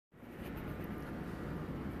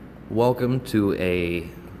Welcome to a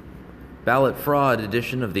ballot fraud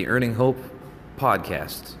edition of the Earning Hope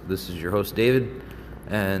podcast. This is your host, David,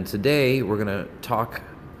 and today we're going to talk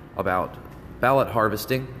about ballot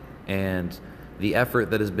harvesting and the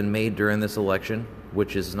effort that has been made during this election,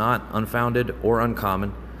 which is not unfounded or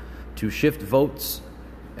uncommon, to shift votes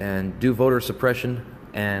and do voter suppression.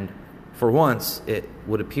 And for once, it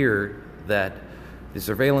would appear that the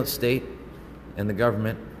surveillance state and the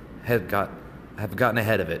government have gotten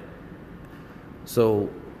ahead of it. So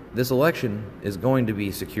this election is going to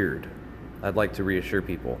be secured. I'd like to reassure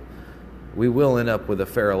people. We will end up with a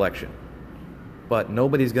fair election, but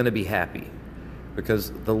nobody's going to be happy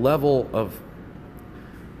because the level of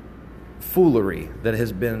foolery that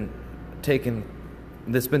has been taking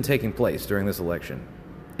place during this election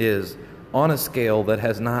is on a scale that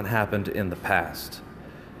has not happened in the past.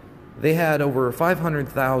 They had over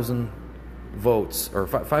 500,000 votes, or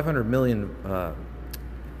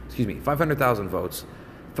 500,000 votes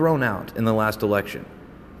thrown out in the last election.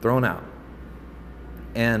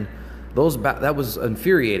 And that was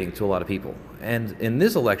infuriating to a lot of people. And in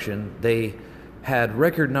this election, they had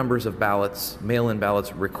record numbers of ballots, mail-in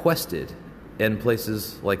ballots, requested in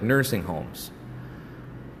places like nursing homes.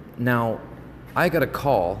 Now, I got a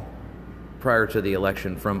call prior to the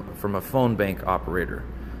election from a phone bank operator,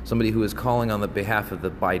 somebody who was calling on the behalf of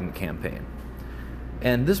the Biden campaign.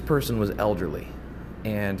 And this person was elderly.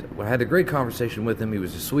 And I had a great conversation with him. He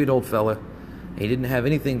was a sweet old fella. He didn't have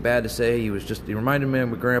anything bad to say. He reminded me of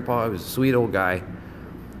my grandpa. He was a sweet old guy.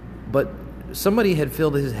 But somebody had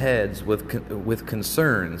filled his head with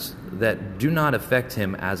concerns that do not affect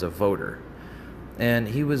him as a voter. And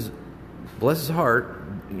he was, bless his heart,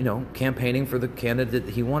 campaigning for the candidate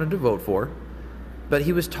that he wanted to vote for. But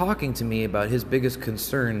he was talking to me about his biggest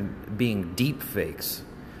concern being deep fakes.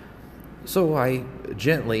 So I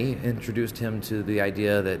gently introduced him to the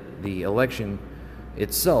idea that the election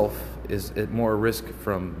itself is at more risk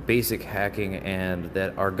from basic hacking, and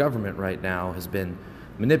that our government right now has been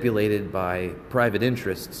manipulated by private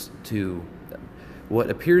interests to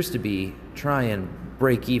what appears to be try and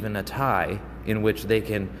break even a tie in which they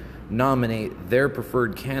can nominate their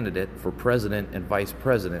preferred candidate for president and vice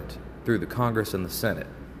president through the Congress and the Senate.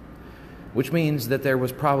 Which means that there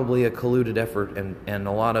was probably a colluded effort and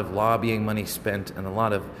a lot of lobbying money spent and a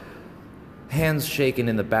lot of hands shaken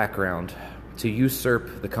in the background to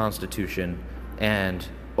usurp the Constitution and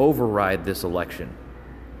override this election.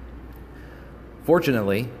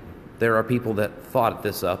 Fortunately, there are people that thought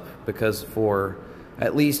this up because for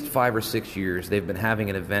at least 5 or 6 years they've been having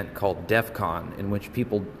an event called DEF CON, in which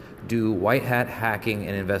people do white hat hacking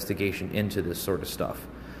and investigation into this sort of stuff.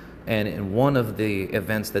 And in one of the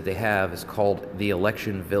events that they have is called the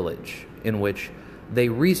Election Village, in which they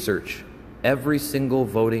research every single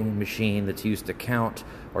voting machine that's used to count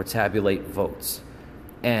or tabulate votes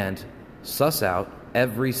and suss out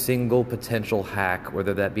every single potential hack,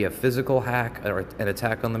 whether that be a physical hack or an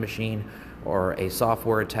attack on the machine or a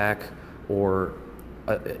software attack or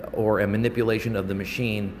a manipulation of the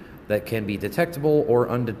machine that can be detectable or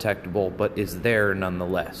undetectable but is there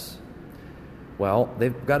nonetheless. Well,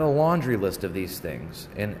 they've got a laundry list of these things,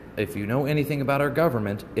 and if you know anything about our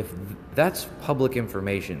government, if that's public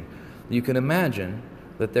information, you can imagine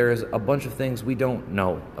that there is a bunch of things we don't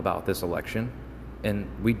know about this election, and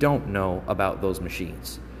we don't know about those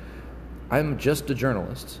machines. I'm just a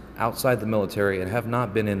journalist outside the military and have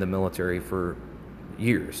not been in the military for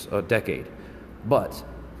years, a decade. But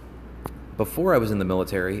before I was in the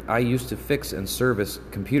military, I used to fix and service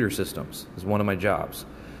computer systems as one of my jobs.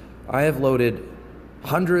 I have loaded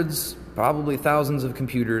hundreds, probably thousands of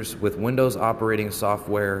computers with Windows operating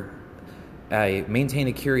software. I maintain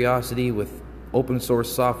a curiosity with open source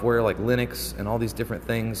software like Linux and all these different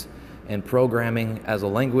things, and programming as a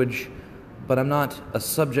language, but I'm not a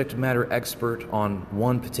subject matter expert on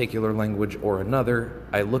one particular language or another.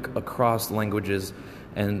 I look across languages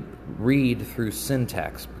and read through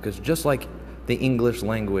syntax, because just like the English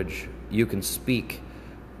language, you can speak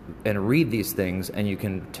and read these things, and you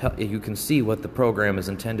can see what the program is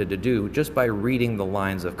intended to do just by reading the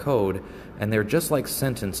lines of code, and they're just like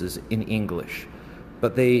sentences in English.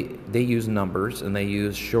 But they use numbers and they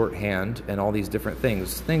use shorthand and all these different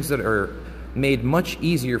things that are made much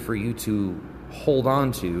easier for you to hold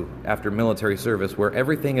on to after military service, where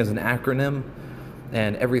everything is an acronym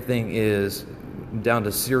and everything is down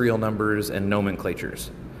to serial numbers and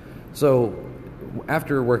nomenclatures. So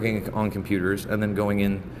after working on computers and then going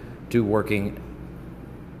into working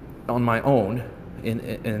on my own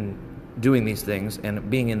in doing these things and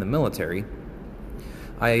being in the military,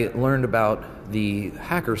 I learned about the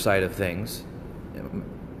hacker side of things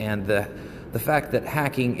and the fact that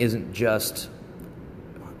hacking isn't just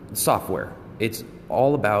software. It's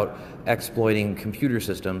all about exploiting computer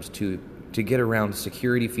systems to get around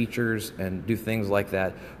security features and do things like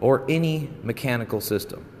that, or any mechanical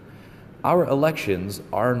system. Our elections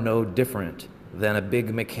are no different than a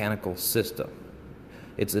big mechanical system.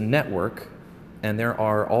 It's a network, and there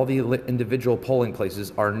are all the individual polling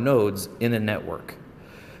places are nodes in a network.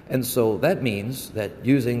 And so that means that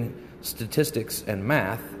using statistics and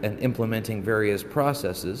math and implementing various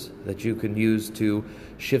processes that you can use to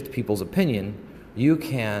shift people's opinion, you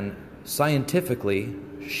can scientifically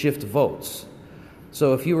shift votes.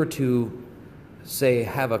 So if you were to, say,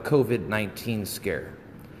 have a COVID-19 scare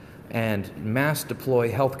and mass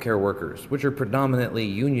deploy healthcare workers, which are predominantly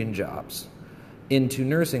union jobs, into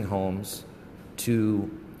nursing homes to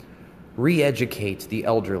re-educate the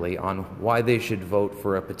elderly on why they should vote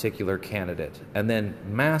for a particular candidate, and then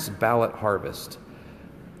mass ballot harvest,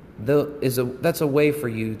 that's a way for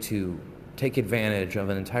you to take advantage of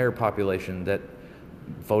an entire population that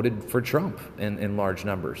voted for Trump in large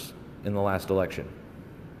numbers in the last election.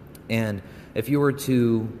 And if you were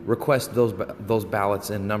to request those ballots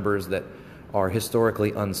in numbers that are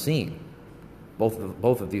historically unseen,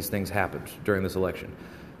 both of these things happened during this election,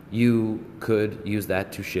 you could use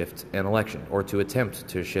that to shift an election or to attempt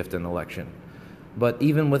to shift an election. But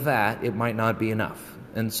even with that, it might not be enough.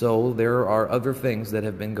 And so there are other things that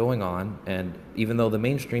have been going on, and even though the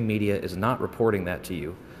mainstream media is not reporting that to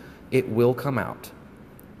you, it will come out.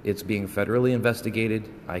 It's being federally investigated,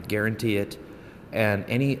 I guarantee it, and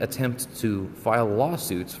any attempt to file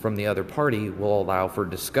lawsuits from the other party will allow for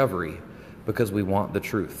discovery because we want the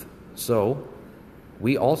truth. So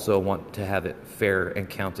we also want to have it fair and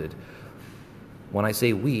counted. When I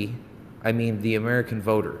say we, I mean the American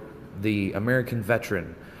voter, the American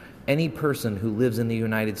veteran, any person who lives in the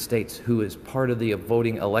United States who is part of the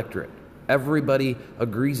voting electorate. Everybody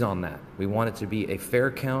agrees on that. We want it to be a fair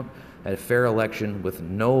count and a fair election with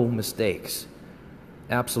no mistakes.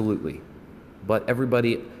 Absolutely. But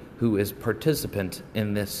everybody who is participant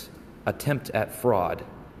in this attempt at fraud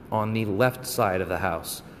on the left side of the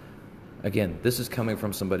House. Again, this is coming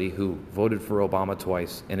from somebody who voted for Obama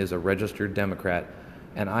twice and is a registered Democrat,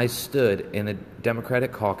 and I stood in a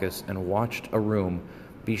Democratic caucus and watched a room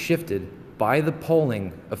be shifted by the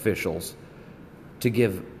polling officials to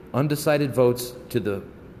give undecided votes to the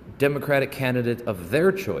Democratic candidate of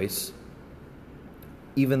their choice,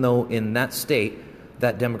 even though in that state,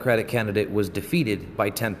 that Democratic candidate was defeated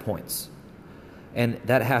by 10 points. And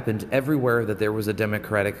that happened everywhere that there was a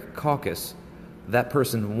Democratic caucus. That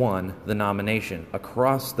person won the nomination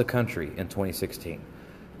across the country in 2016.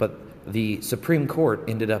 But the Supreme Court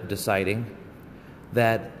ended up deciding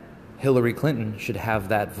that Hillary Clinton should have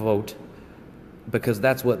that vote because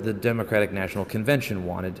that's what the Democratic National Convention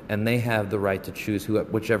wanted, and they have the right to choose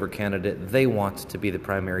whichever candidate they want to be the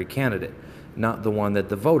primary candidate, not the one that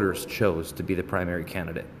the voters chose to be the primary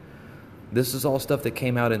candidate. This is all stuff that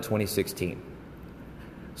came out in 2016.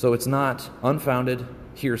 So it's not unfounded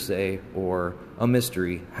hearsay or a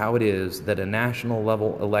mystery how it is that a national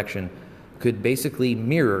level election could basically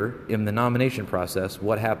mirror in the nomination process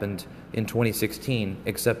what happened in 2016,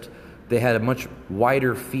 except they had a much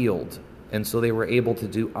wider field, and so they were able to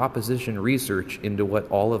do opposition research into what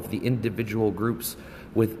all of the individual groups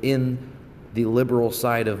within the liberal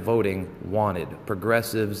side of voting wanted.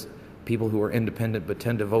 Progressives, people who are independent but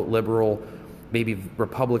tend to vote liberal, maybe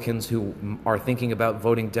Republicans who are thinking about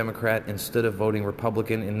voting Democrat instead of voting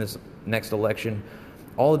Republican in this next election.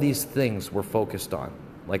 All of these things were focused on,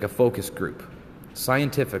 like a focus group,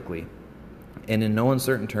 scientifically, and in no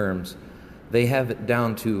uncertain terms, they have it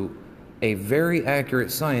down to a very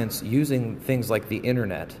accurate science using things like the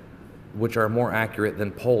internet, which are more accurate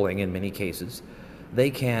than polling in many cases.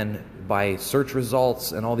 They can, by search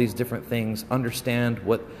results and all these different things, understand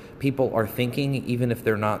what people are thinking, even if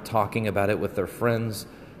they're not talking about it with their friends,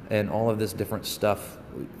 and all of this different stuff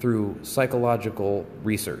through psychological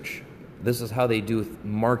research. This is how they do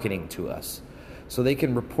marketing to us. So they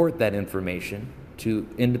can report that information to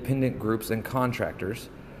independent groups and contractors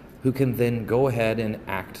who can then go ahead and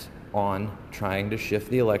act on trying to shift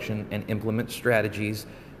the election and implement strategies,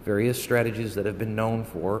 various strategies that have been known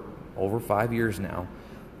for over 5 years now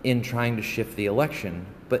in trying to shift the election.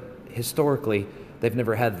 But historically, they've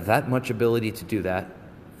never had that much ability to do that.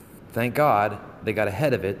 Thank God they got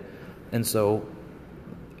ahead of it. And so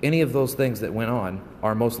any of those things that went on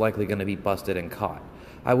are most likely going to be busted and caught.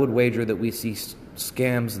 I would wager that we see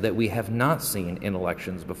scams that we have not seen in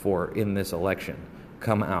elections before in this election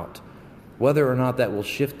come out. Whether or not that will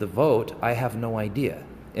shift the vote, I have no idea.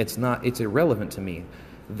 It's irrelevant to me.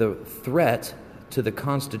 The threat to the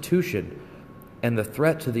Constitution And the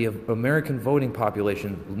threat to the American voting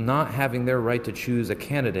population not having their right to choose a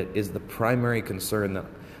candidate is the primary concern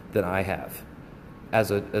that I have. As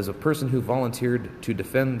a person who volunteered to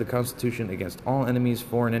defend the Constitution against all enemies,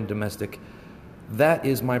 foreign and domestic, that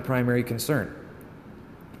is my primary concern.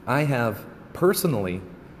 I have personally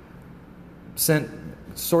sent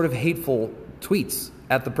sort of hateful tweets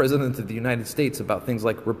at the President of the United States about things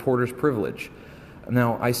like reporter's privilege.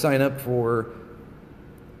 Now, I sign up for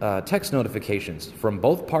text notifications from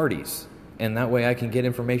both parties, and that way I can get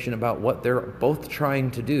information about what they're both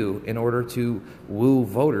trying to do in order to woo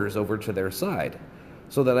voters over to their side,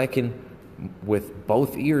 so that I can, with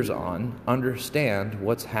both ears on, understand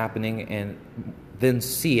what's happening and then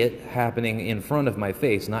see it happening in front of my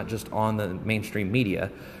face, not just on the mainstream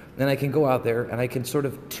media. Then I can go out there and I can sort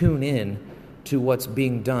of tune in to what's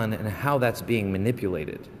being done and how that's being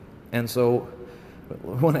manipulated. And so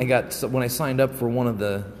when I signed up for one of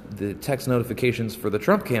the text notifications for the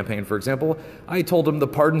Trump campaign, for example, I told him to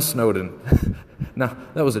pardon Snowden. Now,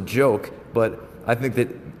 that was a joke, but I think that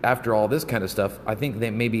after all this kind of stuff, I think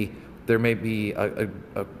there may be a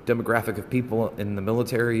demographic of people in the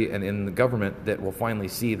military and in the government that will finally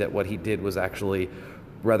see that what he did was actually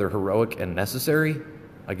rather heroic and necessary.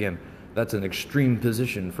 Again, that's an extreme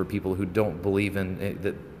position for people who don't believe in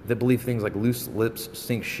that believe things like loose lips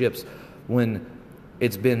sink ships, when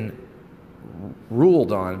it's been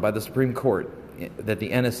ruled on by the Supreme Court that the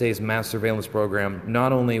NSA's mass surveillance program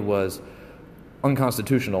not only was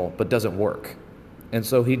unconstitutional, but doesn't work. And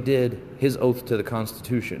so he did his oath to the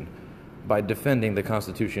Constitution by defending the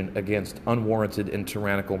Constitution against unwarranted and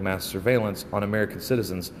tyrannical mass surveillance on American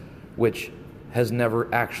citizens, which has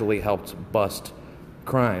never actually helped bust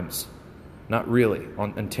crimes. Not really,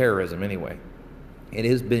 on terrorism anyway. It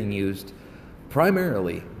has been used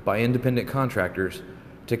primarily by independent contractors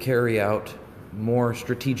to carry out more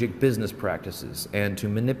strategic business practices and to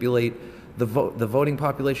manipulate the voting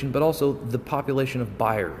population, but also the population of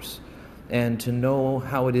buyers, and to know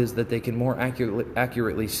how it is that they can more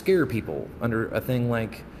accurately scare people under a thing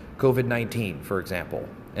like COVID-19, for example,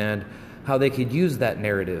 and how they could use that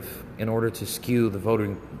narrative in order to skew the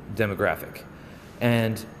voting demographic.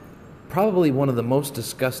 And probably one of the most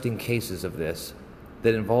disgusting cases of this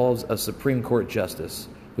that involves a Supreme Court justice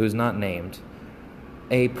who is not named,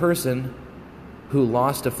 a person who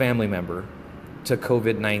lost a family member to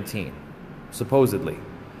COVID-19, supposedly.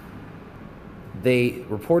 They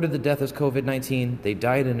reported the death as COVID-19, they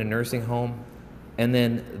died in a nursing home, and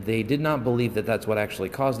then they did not believe that that's what actually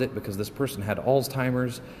caused it, because this person had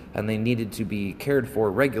Alzheimer's and they needed to be cared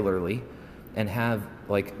for regularly and have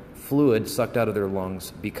fluid sucked out of their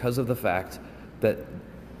lungs because of the fact that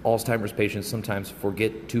Alzheimer's patients sometimes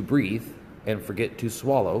forget to breathe and forget to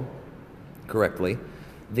swallow correctly.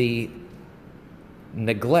 The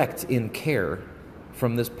neglect in care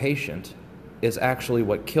from this patient is actually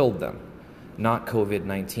what killed them, not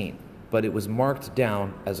COVID-19. But it was marked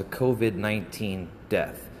down as a COVID-19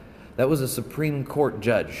 death. That was a Supreme Court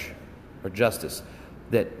judge or justice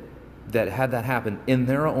that had that happen in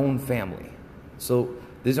their own family. So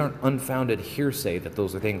these aren't unfounded hearsay that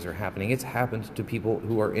those things are happening. It's happened to people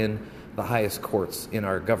who are in the highest courts in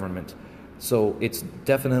our government. So it's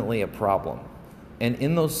definitely a problem. And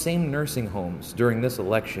in those same nursing homes during this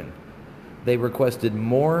election, they requested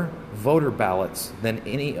more voter ballots than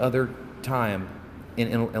any other time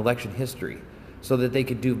in election history, so that they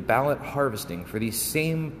could do ballot harvesting for these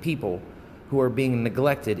same people who are being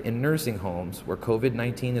neglected in nursing homes where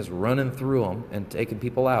COVID-19 is running through them and taking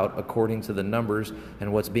people out according to the numbers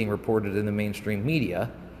and what's being reported in the mainstream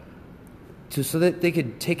media, so that they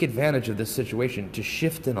could take advantage of this situation to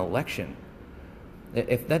shift an election.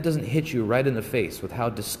 If that doesn't hit you right in the face with how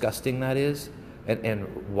disgusting that is, and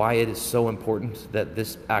why it is so important that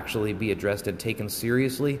this actually be addressed and taken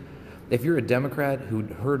seriously, if you're a Democrat who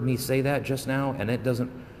heard me say that just now and it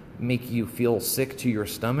doesn't make you feel sick to your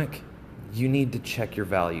stomach, you need to check your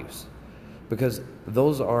values, because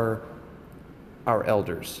those are our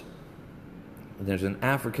elders. There's an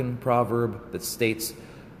African proverb that states,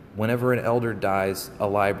 whenever an elder dies, a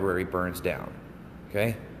library burns down.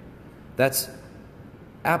 Okay? That's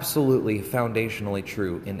absolutely foundationally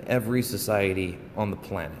true in every society on the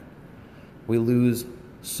planet. We lose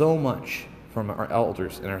so much from our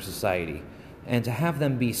elders in our society, and to have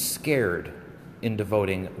them be scared into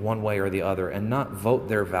voting one way or the other and not vote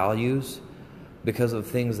their values because of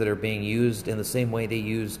things that are being used in the same way they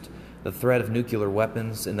used the threat of nuclear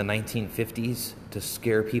weapons in the 1950s to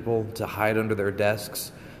scare people to hide under their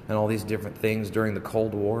desks and all these different things during the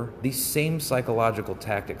Cold War. These same psychological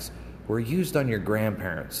tactics were used on your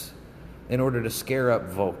grandparents in order to scare up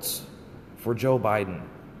votes for Joe Biden.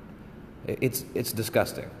 It's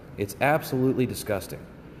disgusting. It's absolutely disgusting.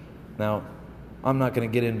 Now, I'm not going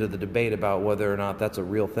to get into the debate about whether or not that's a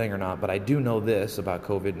real thing or not, but I do know this about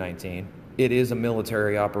COVID-19. It is a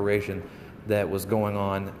military operation that was going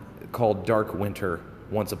on called Dark Winter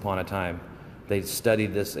once upon a time. They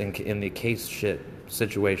studied this in the case shit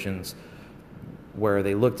situations where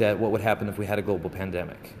they looked at what would happen if we had a global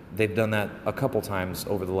pandemic. They've done that a couple times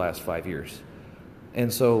over the last 5 years.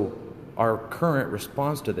 And so our current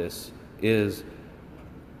response to this is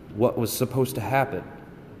what was supposed to happen,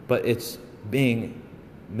 but it's being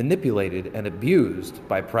manipulated and abused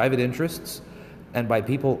by private interests and by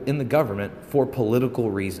people in the government for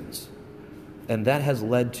political reasons. And that has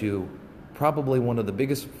led to probably one of the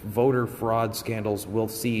biggest voter fraud scandals we'll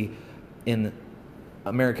see in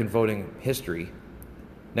American voting history,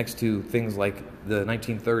 next to things like the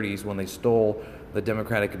 1930s when they stole the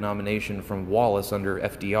Democratic nomination from Wallace under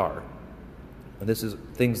FDR. And this is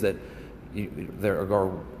things that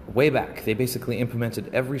are way back. They basically implemented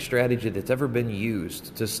every strategy that's ever been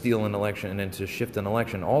used to steal an election and to shift an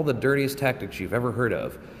election, all the dirtiest tactics you've ever heard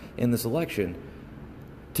of in this election,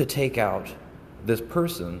 to take out this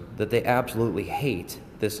person that they absolutely hate,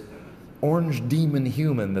 this orange demon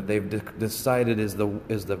human that they've decided is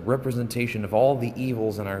the representation of all the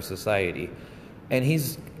evils in our society. And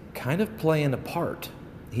he's kind of playing a part.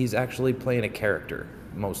 He's actually playing a character,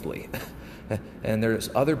 mostly. And there's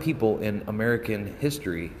other people in American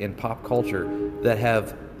history, in pop culture, that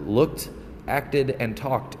have looked, acted, and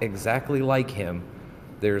talked exactly like him.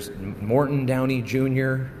 There's Morton Downey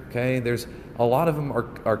Jr., okay? There's a lot of them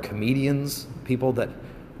are comedians, people that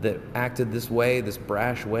acted this way, this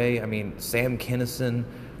brash way. I mean, Sam Kinison,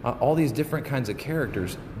 all these different kinds of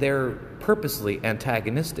characters. They're purposely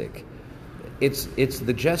antagonistic. It's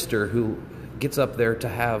the jester who gets up there to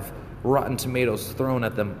have Rotten Tomatoes thrown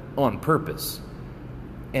at them on purpose.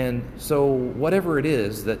 And so whatever it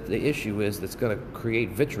is that the issue is that's going to create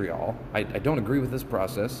vitriol, I don't agree with this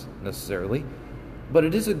process necessarily, but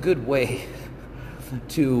it is a good way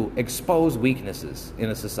to expose weaknesses in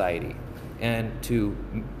a society and to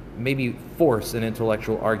maybe force an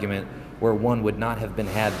intellectual argument where one would not have been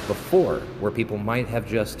had before, where people might have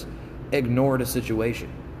just ignored a situation.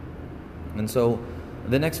 And so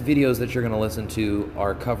the next videos that you're going to listen to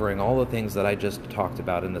are covering all the things that I just talked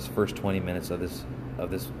about in this first 20 minutes of this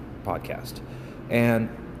podcast. And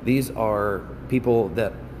these are people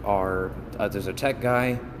that are, there's a tech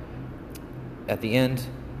guy at the end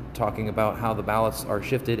talking about how the ballots are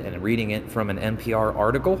shifted and reading it from an NPR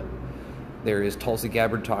article. There is Tulsi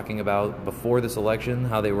Gabbard talking about before this election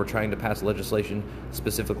how they were trying to pass legislation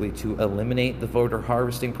specifically to eliminate the voter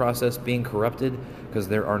harvesting process being corrupted because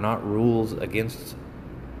there are not rules against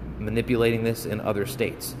manipulating this in other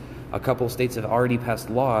states. A couple states have already passed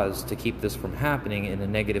laws to keep this from happening in a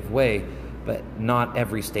negative way, but not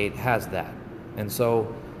every state has that. And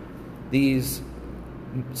so these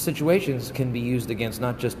situations can be used against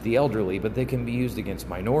not just the elderly, but they can be used against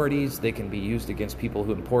minorities, they can be used against people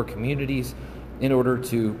who in poor communities in order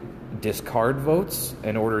to discard votes,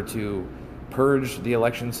 in order to purge the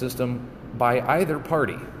election system by either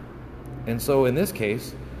party. And so in this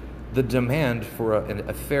case, the demand for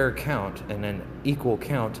a fair count and an equal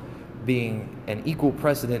count being an equal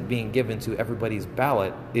precedent being given to everybody's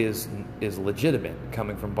ballot is legitimate,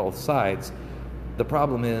 coming from both sides. The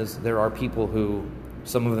problem is there are people who,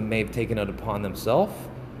 some of them may have taken it upon themselves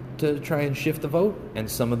to try and shift the vote, and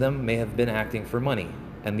some of them may have been acting for money.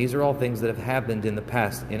 And these are all things that have happened in the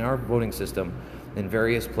past in our voting system in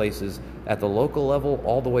various places at the local level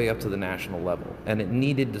all the way up to the national level. And it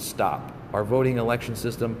needed to stop. Our voting election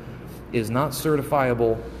system is not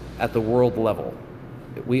certifiable at the world level.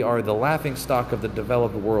 We are the laughingstock of the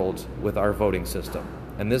developed world with our voting system.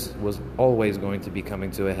 And this was always going to be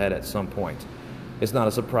coming to a head at some point. It's not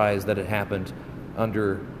a surprise that it happened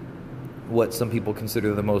under what some people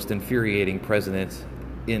consider the most infuriating president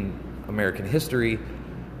in American history,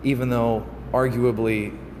 even though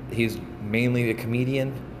arguably he's mainly a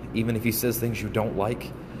comedian, even if he says things you don't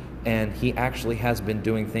like. And he actually has been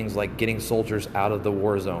doing things like getting soldiers out of the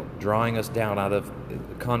war zone, drawing us down out of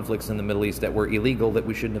conflicts in the Middle East that were illegal, that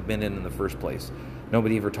we shouldn't have been in the first place.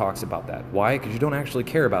 Nobody ever talks about that. Why? Because you don't actually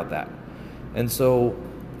care about that. And so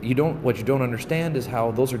what you don't understand is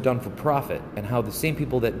how those are done for profit, and how the same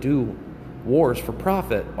people that do wars for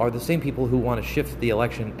profit are the same people who want to shift the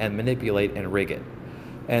election and manipulate and rig it.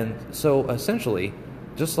 And so essentially,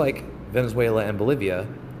 just like Venezuela and Bolivia,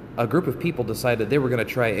 a group of people decided they were going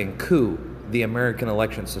to try and coup the American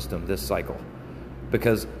election system this cycle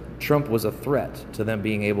because Trump was a threat to them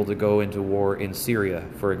being able to go into war in Syria,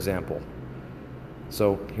 for example.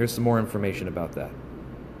 So here's some more information about that.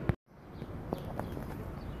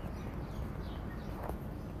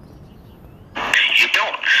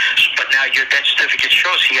 your death certificate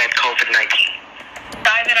shows he had COVID-19.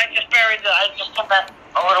 Guy that I just buried, I just came back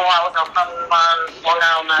a little while ago from Long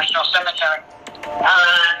Island National Cemetery.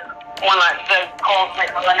 When they called me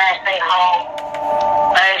from the nursing home,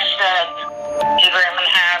 they said, did Raymond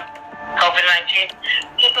have COVID-19?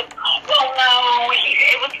 He said, well, no,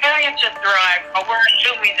 it was variant to drive, but we're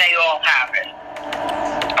assuming they all have it.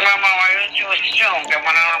 And my mom, I used to assume that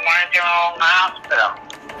when I wanted to go in the hospital,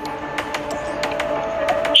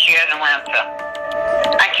 she had no answer.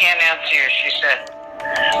 I can't answer you, she said.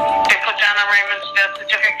 They put down on Raymond's death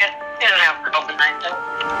certificate, he didn't have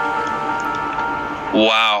COVID-19.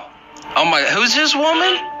 Wow. Oh my, who's this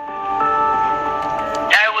woman?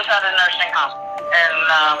 I was at a nursing home in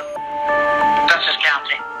Dutchess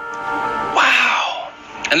County. Wow.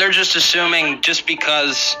 And they're just assuming just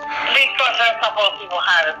because... Because a couple of people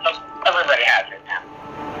had it, so everybody has it now.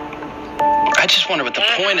 I just wonder what the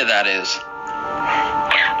point of that is.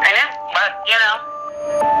 I know, but, you know,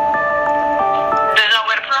 there's no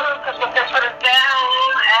way to prove it because we just put it down,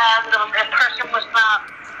 and the person was not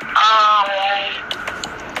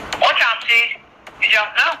autopsied. You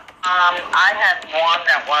don't know. I had one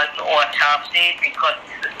that was autopsied because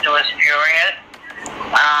the sister was furious.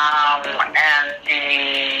 And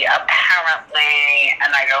apparently,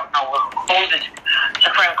 and I don't know who the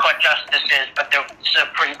Supreme Court Justice is, but the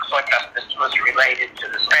Supreme Court Justice was related to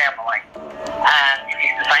this family. And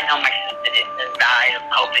she says, I know my sister didn't die of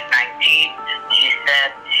COVID-19. She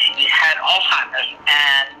said she had Alzheimer's,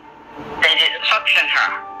 and they didn't suction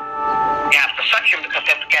her. You have to suction because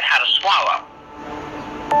they forget how to swallow.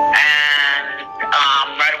 And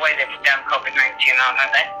right away they put down COVID-19 on her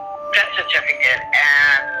death certificate,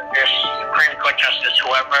 and the Supreme Court Justice,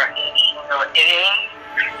 whoever it is,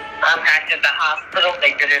 contacted the hospital.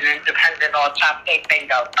 They did an independent autopsy,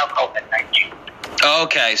 bingo, no COVID-19.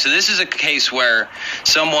 Okay, so this is a case where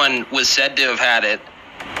someone was said to have had it,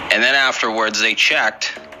 and then afterwards they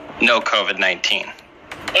checked, no COVID-19.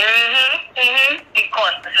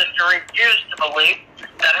 Because the sister refused to believe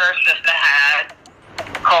that her sister had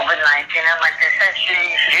COVID-19, and like I said,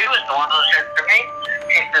 she was the one who said to me,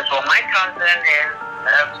 she says, well, my cousin is,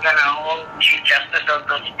 Chief Justice of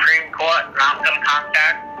the Supreme Court, and I'm going to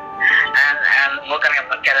contact, and we're going to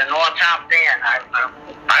get an autopsy, and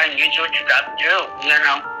you do what you got to do, you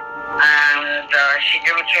know. And she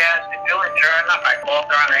did what she has to do, and sure enough, I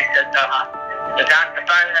called her, and I said, the doctor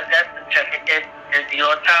signed the death certificate, did the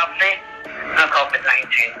autopsy, no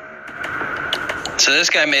COVID-19. So this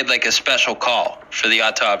guy made like a special call for the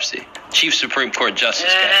autopsy. Chief Supreme Court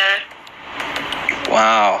Justice guy.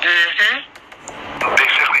 Wow.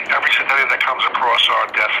 Basically, every scenario that comes across our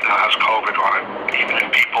desk now has COVID on it. Even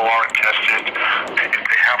if people aren't tested, if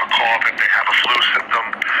they have a cough, if they have a flu symptom,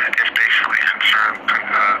 it's basically considered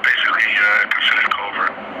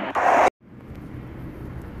COVID.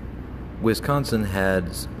 Wisconsin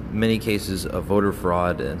had many cases of voter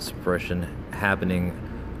fraud and suppression happening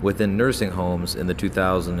within nursing homes in the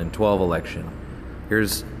 2012 election.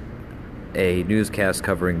 Here's a newscast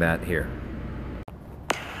covering that here.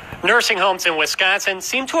 Nursing homes in Wisconsin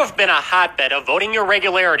seem to have been a hotbed of voting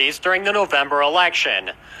irregularities during the November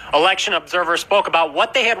election. Election observers spoke about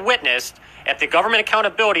what they had witnessed at the Government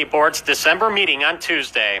Accountability Board's December meeting on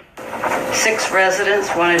Tuesday. 6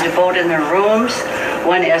 residents wanted to vote in their rooms.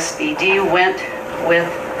 One SVD went with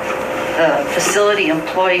the facility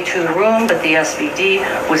employee to the room, but the SVD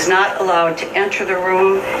was not allowed to enter the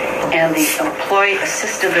room, and the employee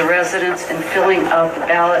assisted the residents in filling out the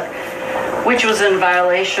ballot, which was in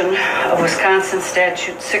violation of Wisconsin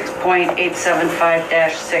Statute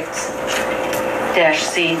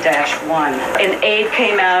 6.875-6-C-1. An aide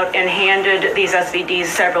came out and handed these SVDs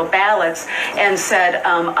several ballots and said,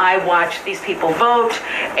 I watched these people vote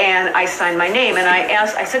and I signed my name. And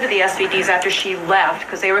I said to the SVDs after she left,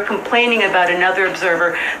 because they were complaining about another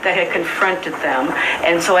observer that had confronted them.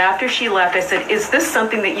 And so after she left, I said, is this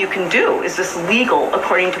something that you can do? Is this legal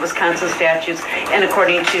according to Wisconsin statutes and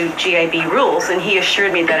according to GIB rules? And he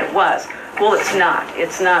assured me that it was. Well, it's not.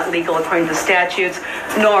 It's not legal according to the statutes,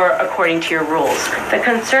 nor according to your rules. The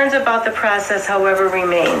concerns about the process, however,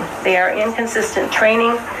 remain. They are inconsistent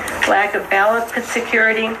training, lack of ballot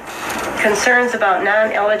security, concerns about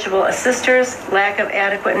non-eligible assisters, lack of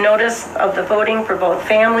adequate notice of the voting for both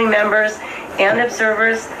family members and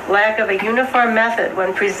observers, lack of a uniform method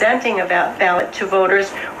when presenting a ballot to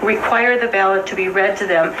voters who require the ballot to be read to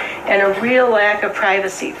them, and a real lack of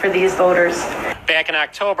privacy for these voters. Back in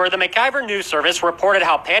October, the McIver News Service reported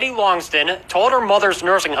how Patty Longston told her mother's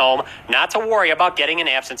nursing home not to worry about getting an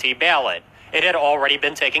absentee ballot. It had already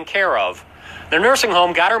been taken care of. The nursing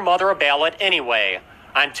home got her mother a ballot anyway.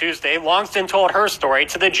 On Tuesday, Longston told her story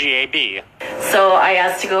to the GAB. So I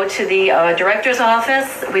asked to go to the director's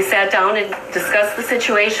office. We sat down and discussed the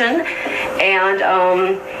situation, and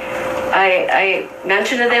I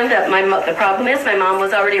mentioned to them that the problem is my mom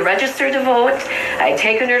was already registered to vote. I had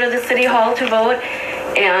taken her to the city hall to vote,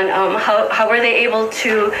 and how were they able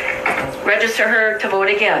to register her to vote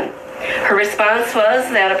again? Her response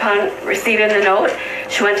was that upon receiving the note,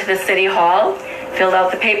 she went to the city hall, filled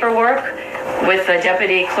out the paperwork with the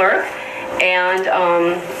deputy clerk, and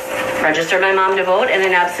registered my mom to vote, and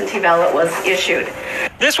an absentee ballot was issued.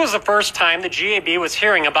 This was the first time the GAB was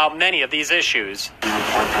hearing about many of these issues. You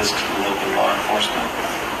report this to the local law enforcement?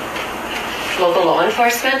 Local law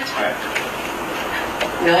enforcement? Correct.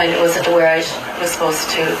 No, I wasn't aware I was supposed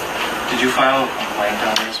to. Did you file a complaint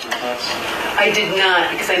on this with us? I did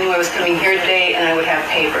not, because I knew I was coming here today and I would have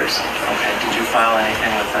papers. Okay. Did you file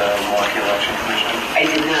anything with the Milwaukee Election Commission? I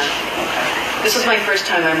did not. Okay. This is my first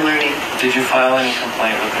time I'm learning. Did you file any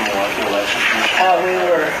complaint with the Milwaukee Election Commission? We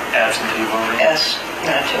were Absentee voter? asked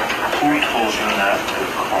not to. Who told you not to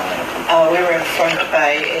call in a complaint? We were informed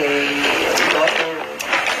by a local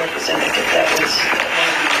representative that was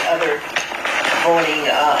one of the other voting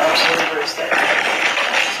observers that.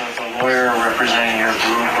 So the lawyer representing your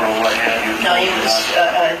group or what have you? No, he was,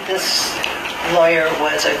 this lawyer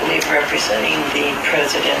was, I believe, representing the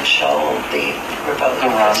Republican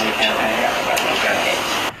Romney presidential campaign. Okay.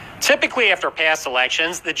 Typically, after past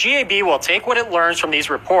elections, the GAB will take what it learns from these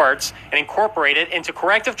reports and incorporate it into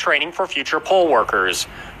corrective training for future poll workers.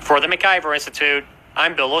 For the MacIver Institute,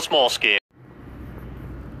 I'm Bill Osmolsky.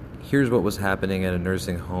 Here's what was happening at a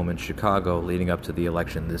nursing home in Chicago leading up to the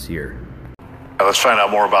election this year. Let's find out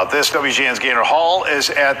more about this. WGN's Gaynor Hall is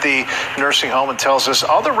at the nursing home and tells us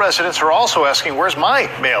other residents are also asking, where's my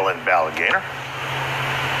mail-in ballot, Gaynor?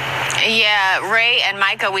 Yeah, Ray and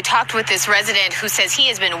Micah, we talked with this resident who says he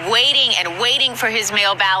has been waiting and waiting for his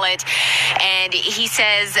mail ballot, and he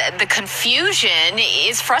says the confusion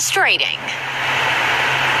is frustrating.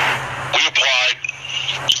 We applied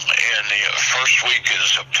in the first week in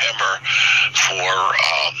September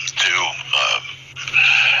to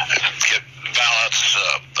get ballots,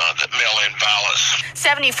 mail-in ballots.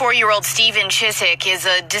 74-year-old Stephen Chiswick is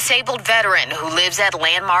a disabled veteran who lives at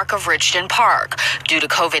Landmark of Richton Park. Due to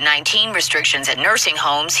COVID-19 restrictions at nursing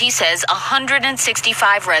homes, he says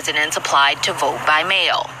 165 residents applied to vote by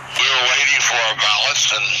mail. We were waiting for our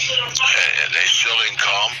ballots, and they still didn't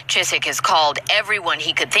come. Chiswick has called everyone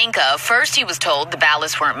he could think of. First, he was told the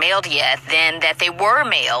ballots weren't mailed yet, then that they were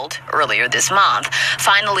mailed earlier this month.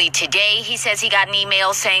 Finally, today, he says he got an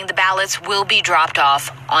email saying the ballots will be dropped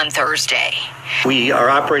off on Thursday. We are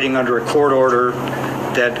operating under a court order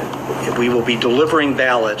that we will be delivering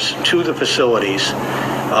ballots to the facilities,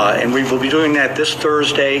 and we will be doing that this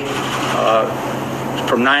Thursday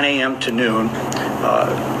from 9 a.m. to noon.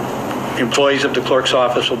 Employees of the clerk's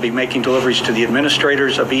office will be making deliveries to the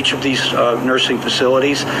administrators of each of these nursing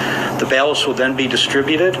facilities. The ballots will then be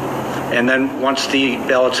distributed, and then once the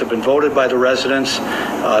ballots have been voted by the residents,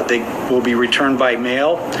 they will be returned by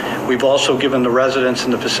mail. We've also given the residents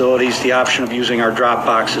in the facilities the option of using our drop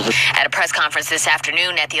boxes. At a press conference this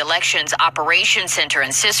afternoon at the Elections Operations Center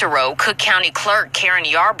in Cicero, Cook County Clerk Karen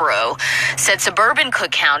Yarbrough said suburban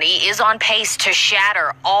Cook County is on pace to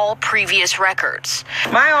shatter all previous records.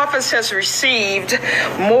 My office has received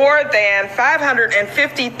more than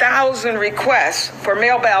 550,000 requests for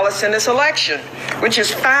mail ballots in this election, which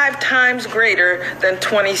is 5 times greater than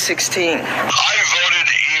 2016. I voted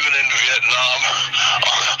even in Vietnam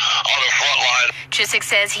on the front line. Chiswick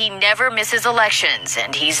says he never misses elections,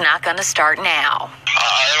 and he's not going to start now.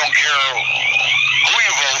 I don't care who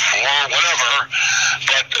you vote for, whatever,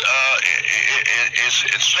 but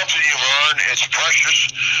it's something you learn. It's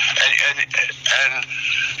precious, and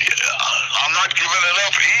I'm not giving it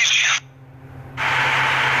up easy.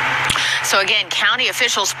 So again, county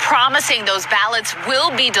officials promising those ballots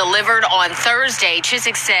will be delivered on Thursday.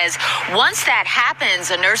 Chiswick says once that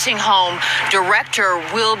happens, a nursing home director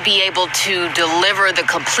will be able to deliver the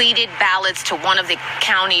completed ballots to one of the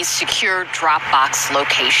county's secure drop box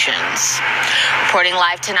locations. Reporting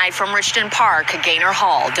live tonight from Richton Park, Gaynor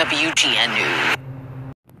Hall, WGN News.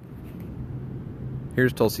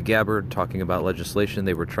 Here's Tulsi Gabbard talking about legislation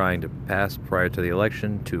they were trying to pass prior to the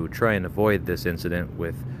election to try and avoid this incident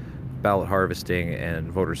with ballot harvesting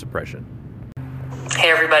and voter suppression. Hey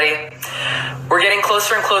everybody, we're getting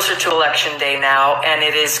closer and closer to election day now, and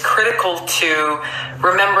it is critical to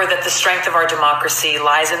remember that the strength of our democracy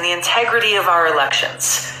lies in the integrity of our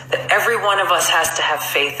elections, that every one of us has to have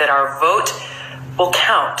faith that our vote will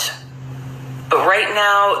count. But right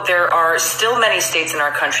now, there are still many states in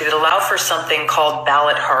our country that allow for something called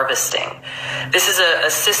ballot harvesting. This is a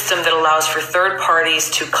system that allows for third parties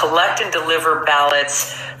to collect and deliver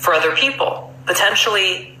ballots for other people,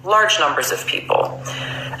 potentially large numbers of people.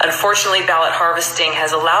 Unfortunately, ballot harvesting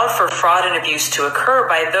has allowed for fraud and abuse to occur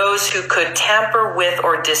by those who could tamper with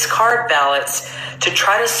or discard ballots to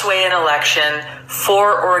try to sway an election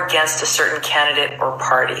for or against a certain candidate or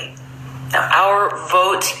party. Now, our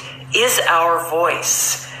vote is our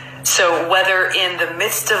voice. So whether in the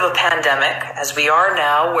midst of a pandemic, as we are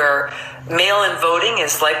now, where mail-in voting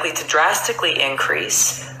is likely to drastically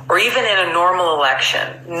increase, or even in a normal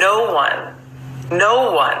election, no one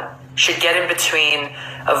should get in between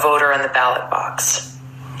a voter and the ballot box.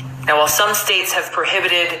 Now, while some states have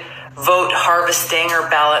prohibited vote harvesting or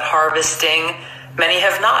ballot harvesting, many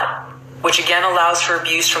have not, which again allows for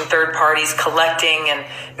abuse from third parties collecting and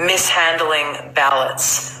mishandling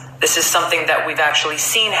ballots. This is something that we've actually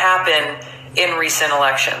seen happen in recent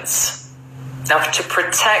elections. Now, to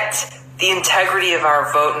protect the integrity of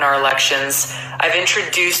our vote in our elections, I've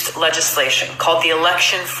introduced legislation called the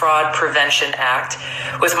Election Fraud Prevention Act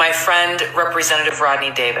with my friend, Representative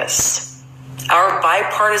Rodney Davis. Our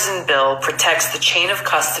bipartisan bill protects the chain of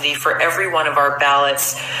custody for every one of our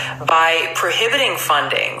ballots by prohibiting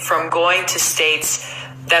funding from going to states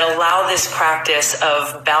that allow this practice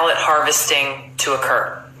of ballot harvesting to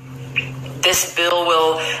occur. This bill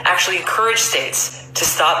will actually encourage states to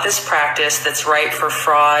stop this practice that's ripe for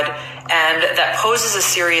fraud and that poses a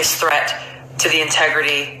serious threat to the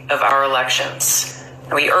integrity of our elections.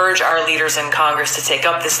 And we urge our leaders in Congress to take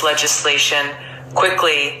up this legislation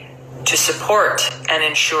quickly to support and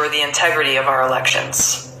ensure the integrity of our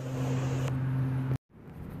elections.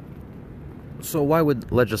 So why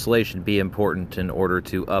would legislation be important in order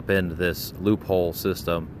to upend this loophole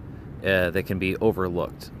system that can be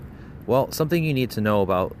overlooked? Well, something you need to know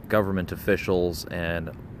about government officials and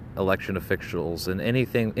election officials and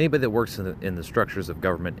anybody that works in the structures of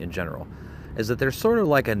government in general is that they're sort of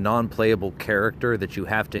like a non-playable character that you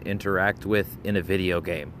have to interact with in a video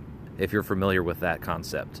game, if you're familiar with that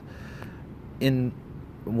concept.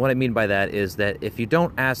 What I mean by that is that if you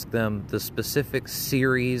don't ask them the specific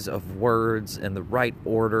series of words in the right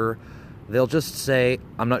order, they'll just say,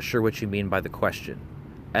 "I'm not sure what you mean by the question,"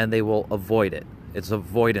 and they will avoid it. Its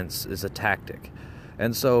avoidance is a tactic.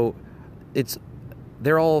 And so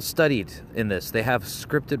they're all studied in this. They have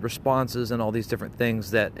scripted responses and all these different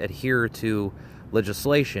things that adhere to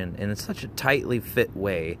legislation in such a tightly fit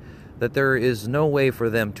way that there is no way for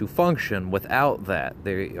them to function without that.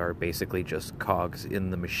 They are basically just cogs in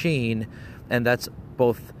the machine, and that's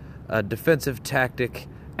both a defensive tactic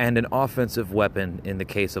and an offensive weapon in the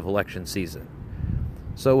case of election season.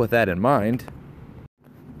 So with that in mind,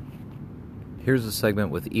 here's a segment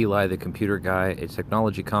with Eli the Computer Guy, a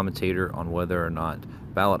technology commentator on whether or not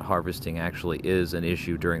ballot harvesting actually is an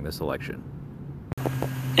issue during this election.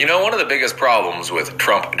 You know, one of the biggest problems with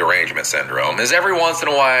Trump derangement syndrome is every once in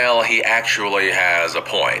a while he actually has a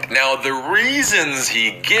point. Now, the reasons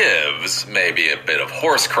he gives may be a bit of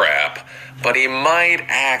horse crap, but he might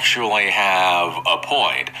actually have a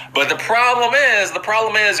point. But the problem is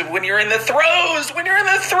when you're in the throes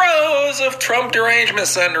of Trump derangement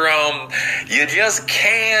syndrome, you just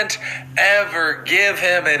can't ever give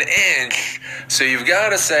him an inch. So you've got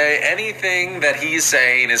to say anything that he's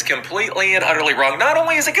saying is completely and utterly wrong. Not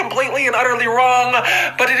only is it completely and utterly wrong,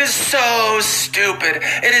 but it is so stupid.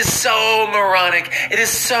 It is so moronic. It is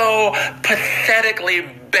so pathetically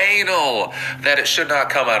banal that it should not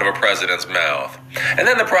come out of a president's mouth. And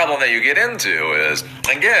then the problem that you get into is,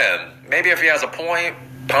 again, maybe if he has a point,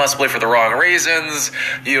 possibly for the wrong reasons,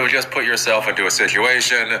 you've just put yourself into a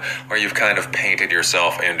situation where you've kind of painted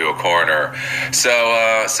yourself into a corner.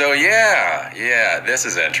 So yeah, this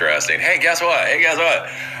is interesting. Hey, guess what?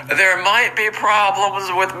 There might be problems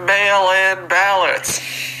with mail-in ballots.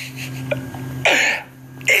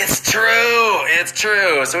 It's true.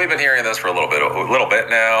 So we've been hearing this for a little bit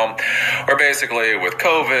now. Where basically with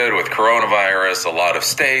COVID, with coronavirus, a lot of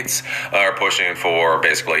states are pushing for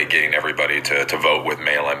basically getting everybody to vote with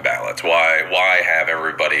mail-in ballots. Why have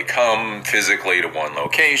everybody come physically to one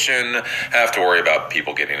location, have to worry about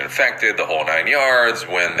people getting infected, the whole 9 yards,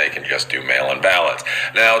 when they can just do mail-in ballots?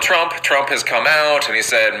 Now, Trump has come out and he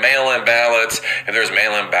said mail-in ballots, if there's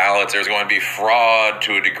mail-in ballots, there's going to be fraud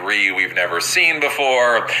to a degree we've never seen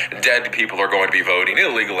before. sure dead people are going to be voting,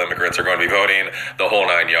 illegal immigrants are going to be voting, the whole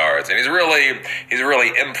 9 yards. And he's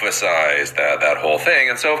really emphasized that whole thing.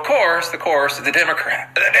 And so, of course, the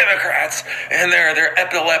Democrats and their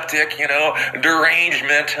epileptic,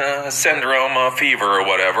 derangement syndrome fever or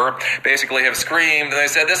whatever, basically have screamed, and they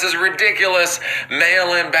said, this is ridiculous.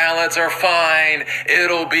 Mail-in ballots are fine.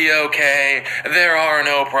 It'll be okay. There are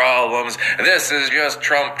no problems. This is just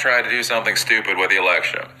Trump trying to do something stupid with the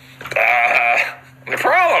election. The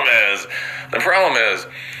problem is,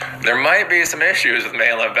 there might be some issues with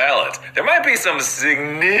mail-in ballots. There might be some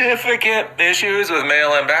significant issues with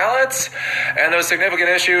mail-in ballots, and those significant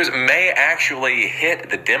issues may actually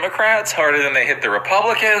hit the Democrats harder than they hit the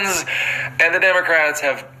Republicans, and the Democrats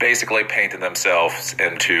have basically painted themselves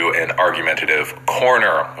into an argumentative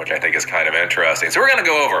corner, which I think is kind of interesting. So we're going to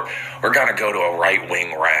go to a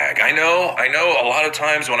right-wing rag. I know a lot of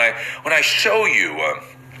times when I show you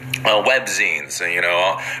web zines,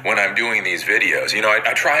 when I'm doing these videos,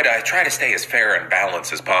 I try to stay as fair and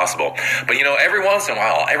balanced as possible. But every once in a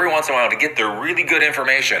while, to get the really good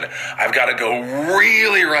information, I've got to go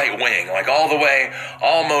really right wing, like all the way,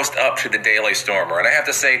 almost up to the Daily Stormer. And I have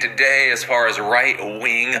to say, today, as far as right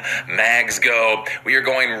wing mags go, we are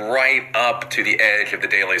going right up to the edge of the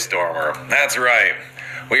Daily Stormer. That's right.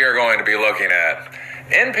 We are going to be looking at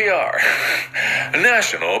NPR,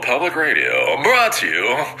 National Public Radio, brought to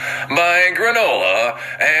you by granola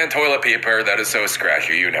and toilet paper that is so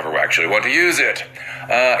scratchy you never actually want to use it.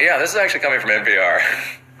 This is actually coming from NPR.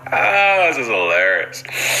 This is hilarious.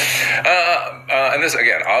 And this,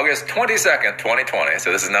 again, August 22nd, 2020.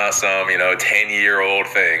 So this is not some, 10-year-old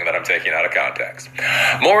thing that I'm taking out of context.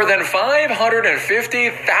 More than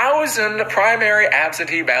 550,000 primary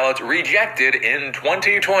absentee ballots rejected in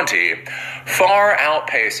 2020, far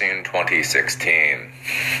outpacing 2016.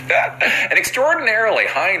 An extraordinarily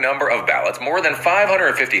high number of ballots, more than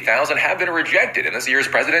 550,000, have been rejected in this year's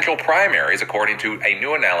presidential primaries, according to a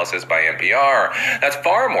new analysis by NPR. That's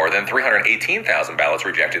far more than 318,000 ballots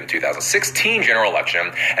rejected in the 2016 general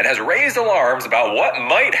election, and has raised alarms about what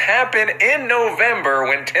might happen in November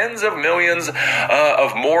when tens of millions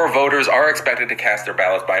of more voters are expected to cast their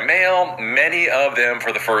ballots by mail, many of them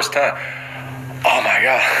for the first time. Oh my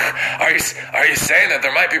God. Are you saying that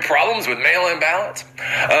there might be problems with mail-in ballots?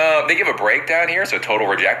 They give a breakdown here. So total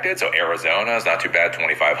rejected. So Arizona is not too bad,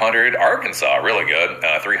 2,500. Arkansas, really good,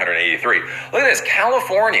 383. Look at this.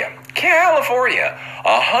 California,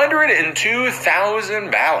 102,000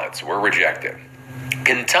 ballots were rejected.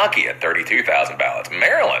 Kentucky at 32,000 ballots.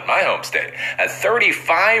 Maryland, my home state, at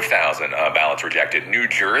 35,000 ballots rejected. New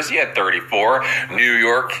Jersey at 34. New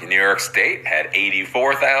York State had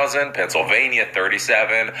 84,000. Pennsylvania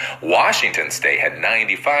 37. Washington State had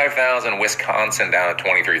 95,000. Wisconsin down at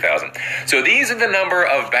 23,000. So these are the number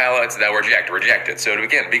of ballots that were rejected. So to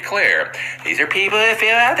again be clear, these are people that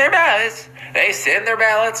fill out their ballots. They send their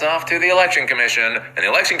ballots off to the Election Commission, and the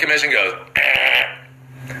Election Commission goes,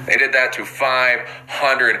 They did that to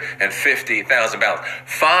 550,000 ballots.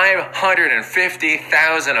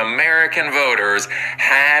 550,000 American voters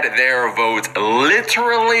had their votes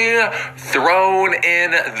literally thrown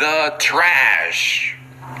in the trash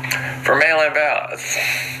for mail-in ballots.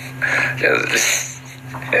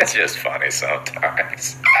 It's just funny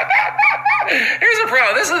sometimes. Here's the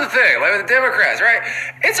problem. This is the thing. Like with the Democrats, right?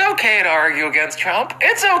 It's okay to argue against Trump.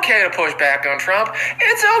 It's okay to push back on Trump.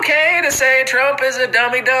 It's okay to say Trump is a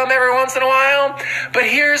dummy-dumb every once in a while. But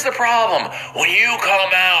here's the problem. When you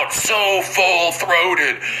come out so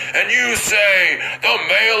full-throated and you say the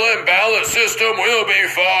mail-in ballot system will be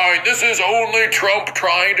fine, this is only Trump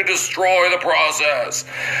trying to destroy the process.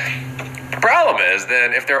 The problem is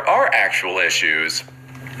then if there are actual issues,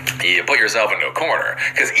 you put yourself into a corner,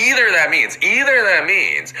 because either that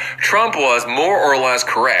means Trump was more or less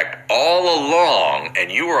correct all along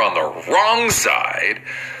and you were on the wrong side.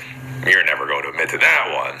 You're never going to admit to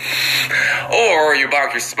that one. Or you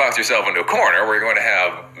box yourself into a corner where you're going to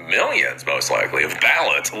have millions, most likely, of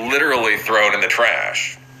ballots literally thrown in the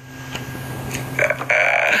trash.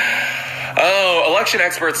 Election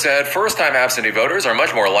experts said first-time absentee voters are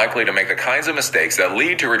much more likely to make the kinds of mistakes that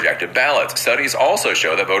lead to rejected ballots. Studies also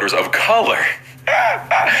show that voters of color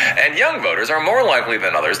and young voters are more likely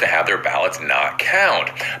than others to have their ballots not count.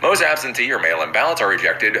 Most absentee or mail-in ballots are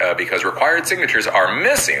rejected because required signatures are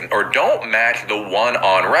missing or don't match the one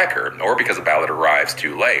on record, or because a ballot arrives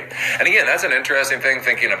too late. And again, that's an interesting thing,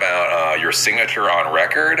 thinking about your signature on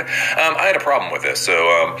record. I had a problem with this. So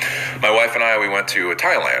my wife and we went to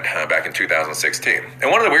Thailand back in 2016. And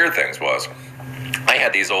one of the weird things was I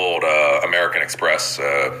had these old American Express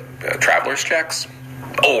traveler's checks.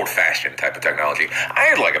 old-fashioned type of technology. I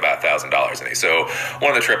had like about $1,000 in these. So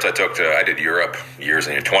one of the trips I did Europe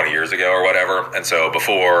 20 years ago or whatever. And so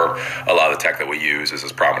before a lot of the tech that we use is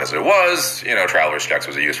as prominent as it was, traveler's checks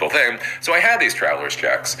was a useful thing. So I had these traveler's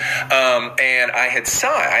checks. And I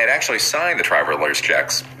had actually signed the traveler's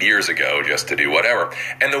checks years ago just to do whatever.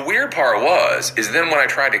 And the weird part is then when I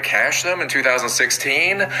tried to cash them in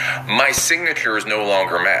 2016, my signatures no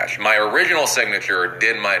longer matched. My original signature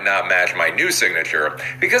might not match my new signature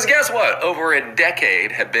because guess what? Over a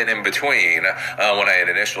decade had been in between when I had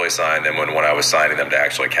initially signed them when I was signing them to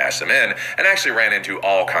actually cash them in, and actually ran into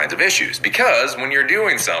all kinds of issues because when you're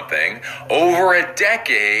doing something over a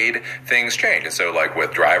decade, things change. And so like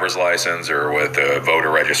with driver's license or with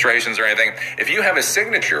voter registrations or anything, if you have a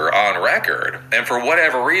signature on record and for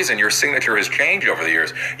whatever reason your signature has changed over the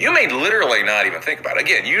years, you may literally not even think about it.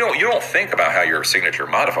 Again, you don't think about how your signature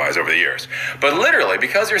modifies over the years. But literally,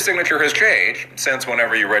 because your signature has changed since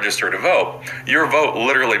whenever you register to vote, your vote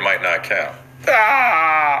literally might not count.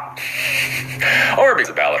 Or because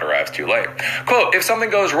the ballot arrives too late. Quote, if something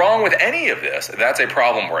goes wrong with any of this, that's a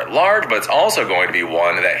problem writ large, but it's also going to be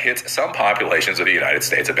one that hits some populations of the United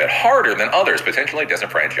States a bit harder than others, potentially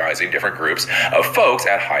disenfranchising different groups of folks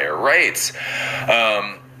at higher rates.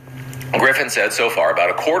 Griffin said so far about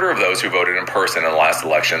a quarter of those who voted in person in the last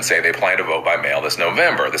election say they plan to vote by mail this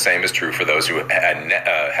November. The same is true for those who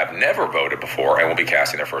have never voted before and will be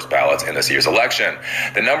casting their first ballots in this year's election.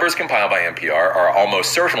 The numbers compiled by NPR are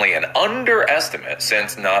almost certainly an underestimate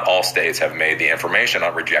since not all states have made the information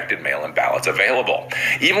on rejected mail-in ballots available.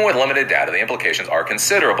 Even with limited data, the implications are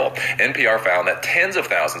considerable. NPR found that tens of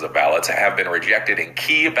thousands of ballots have been rejected in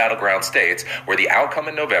key battleground states where the outcome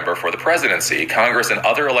in November for the presidency, Congress, and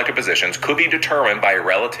other elected positions could be determined by a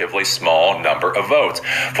relatively small number of votes.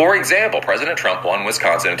 For example, President Trump won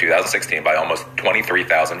Wisconsin in 2016 by almost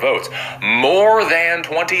 23,000 votes. More than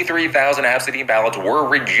 23,000 absentee ballots were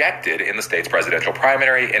rejected in the state's presidential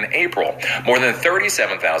primary in April. More than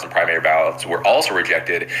 37,000 primary ballots were also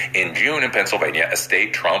rejected in June in Pennsylvania, a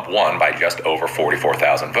state Trump won by just over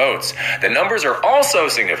 44,000 votes. The numbers are also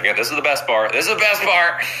significant. This is the best part.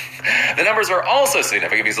 The numbers are also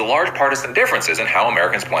significant because of large partisan differences in how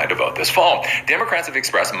Americans plan to vote this fall. Democrats have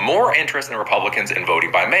expressed more interest than Republicans in voting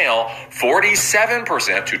by mail,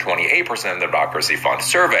 47% to 28% of the Democracy Fund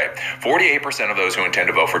survey. 48% of those who intend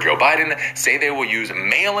to vote for Joe Biden say they will use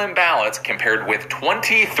mail-in ballots compared with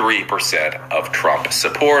 23% of Trump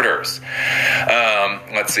supporters.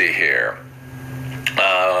 Let's see here.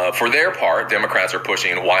 For their part, Democrats are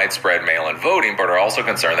pushing widespread mail-in voting, but are also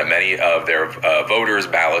concerned that many of their voters'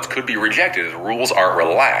 ballots could be rejected if the rules aren't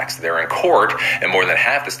relaxed. They're in court in more than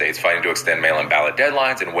half the states fighting to extend mail-in ballot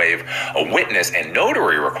deadlines and waive witness and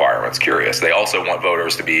notary requirements. Curious. They also want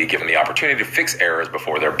voters to be given the opportunity to fix errors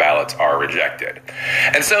before their ballots are rejected.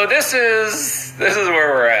 And so this is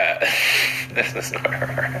where we're at. This is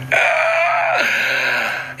where we're at.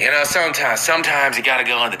 Sometimes you gotta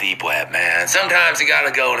go on the deep web, man. Sometimes you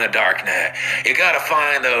gotta go in the dark net. You gotta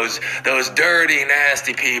find those dirty,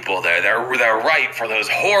 nasty people that write for those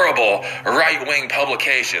horrible right-wing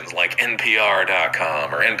publications like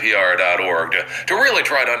NPR.com or NPR.org to really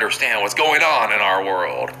try to understand what's going on in our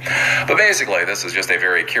world. But basically, this is just a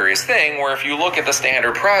very curious thing where if you look at the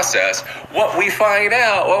standard process, what we find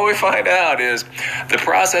out is the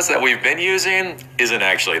process that we've been using isn't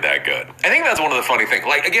actually that good. I think that's one of the funny things.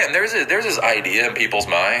 Like, again, there's this idea in people's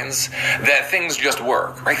minds that things just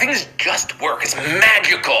work, right? Things just work. It's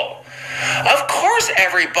magical. Of course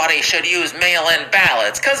everybody should use mail-in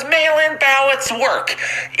ballots, because mail-in ballots work.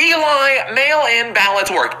 Eli, mail-in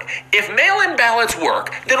ballots work. If mail-in ballots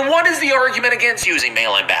work, then what is the argument against using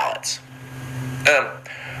mail-in ballots?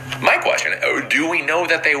 My question, do we know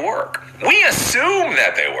that they work? We assume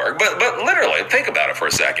that they work, but literally, think about it for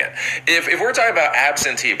a second. If we're talking about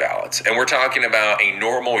absentee ballots, and we're talking about a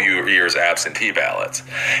normal year's absentee ballots,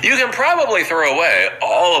 you can probably throw away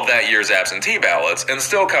all of that year's absentee ballots and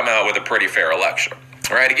still come out with a pretty fair election.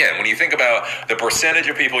 Right, again, when you think about the percentage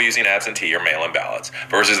of people using absentee or mail-in ballots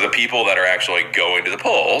versus the people that are actually going to the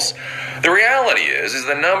polls, the reality is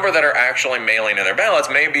the number that are actually mailing in their ballots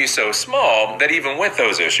may be so small that even with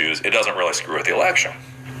those issues, it doesn't really screw with the election.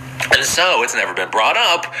 And so it's never been brought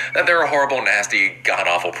up that there are horrible, nasty,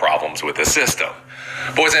 god-awful problems with the system.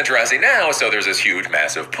 But what's interesting now is so there's this huge,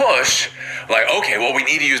 massive push, like, okay, well, we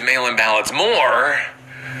need to use mail-in ballots more.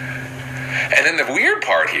 And then the weird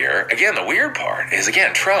part here, again, is,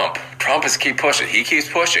 Trump is keep pushing. He keeps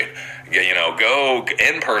pushing. Go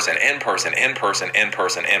in person.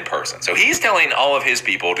 So he's telling all of his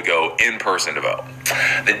people to go in person to vote.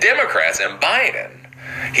 The Democrats and Biden,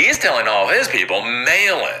 he's telling all of his people,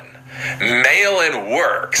 mail in. Mail-in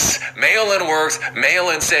works. Mail-in works.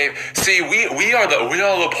 Mail-in save. See, we are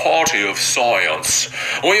the party of science.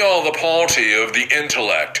 We are the party of the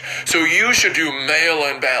intellect. So you should do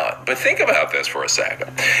mail-in ballot. But think about this for a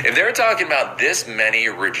second. If they're talking about this many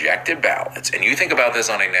rejected ballots, and you think about this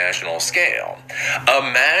on a national scale,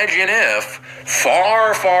 imagine if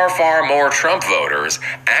far, far, far more Trump voters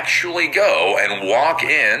actually go and walk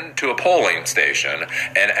in to a polling station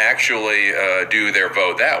and actually do their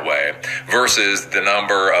vote that way, versus the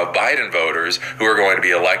number of Biden voters who are going to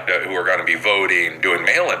be elected, who are going to be voting, doing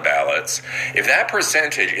mail-in ballots. If that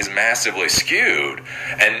percentage is massively skewed,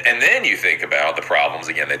 and then you think about the problems,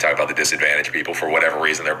 again, they talk about the disadvantaged people, for whatever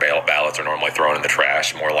reason, their ballots are normally thrown in the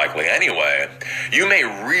trash, more likely anyway, you may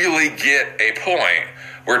really get a point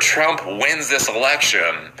where Trump wins this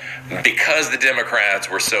election because the Democrats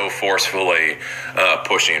were so forcefully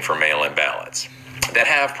pushing for mail-in ballots that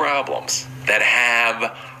have problems.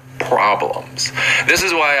 This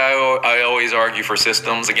is why I always argue for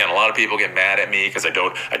systems. Again, a lot of people get mad at me because I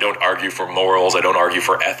don't argue for morals, I don't argue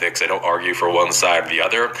for ethics, I don't argue for one side or the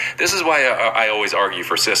other. This is why I always argue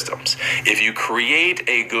for systems. If you create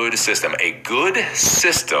a good system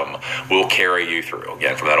will carry you through.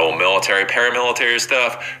 Again, from that old military, paramilitary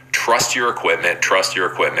stuff, trust your equipment, trust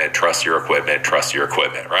your equipment, trust your equipment, trust your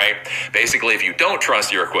equipment, right? Basically, if you don't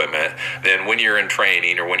trust your equipment, then when you're in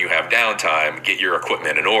training or when you have downtime, get your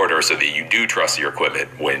equipment in order so that you do trust your equipment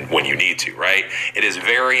when you need to, right? It is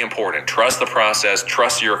very important. Trust the process,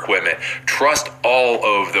 trust your equipment, trust all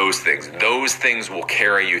of those things. Those things will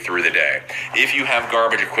carry you through the day. If you have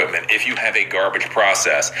garbage equipment, if you have a garbage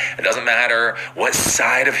process, it doesn't matter what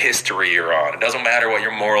side of history you're on. It doesn't matter what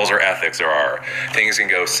your morals or ethics are. Things can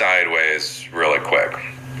go sideways really quick.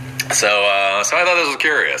 So I thought this was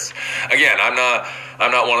curious. Again, I'm not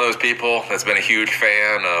one of those people that's been a huge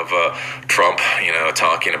fan of Trump,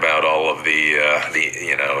 talking about all of the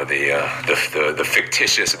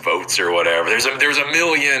fictitious votes or whatever. There's a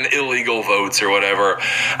million illegal votes or whatever.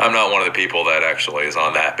 I'm not one of the people that actually is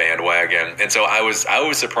on that bandwagon. And so I was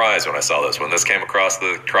surprised when I saw this, when this came across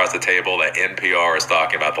the table, that NPR is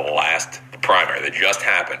talking about the last primary that just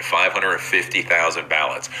happened, 550,000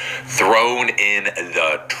 ballots thrown in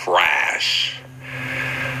the trash.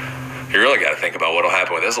 You really got to think about what will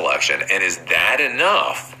happen with this election, and is that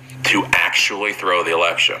enough to actually throw the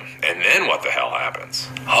election? And then what the hell happens?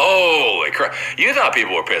 Holy crap. You thought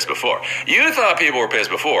people were pissed before.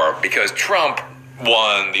 Because Trump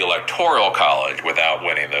won the Electoral College without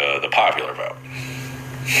winning the popular vote.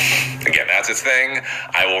 Again, that's its thing.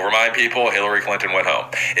 I will remind people, Hillary Clinton went home.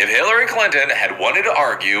 If Hillary Clinton had wanted to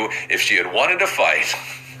argue, if she had wanted to fight,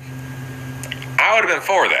 I would have been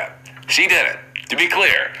for that. She didn't. To be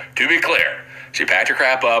clear, she packed her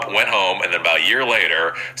crap up, went home, and then about a year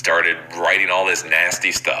later started writing all this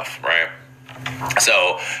nasty stuff, right?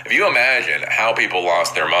 So if you imagine how people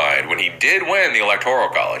lost their mind when he did win the Electoral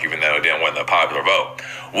College, even though he didn't win the popular vote,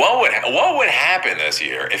 what would happen this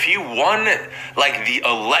year if he won the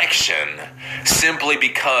election simply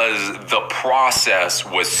because the process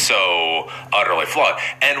was so utterly flawed?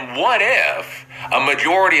 And what if a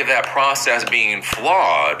majority of that process being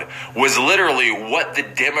flawed was literally what the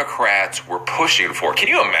Democrats were pushing for? Can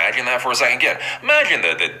you imagine that for a second? Again, imagine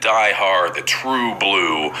the diehard, the true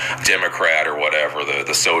blue Democrat or whatever,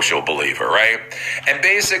 the social believer, right? And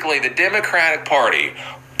basically the Democratic Party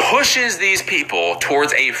pushes these people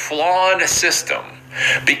towards a flawed system.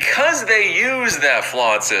 Because they use that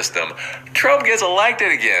flawed system, Trump gets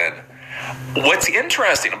elected again. What's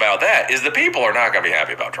interesting about that is the people are not going to be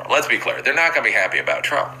happy about Trump. Let's be clear. They're not going to be happy about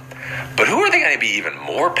Trump. But who are they going to be even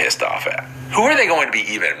more pissed off at? Who are they going to be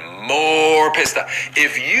even more pissed off?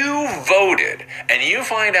 If you voted and you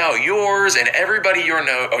find out yours and everybody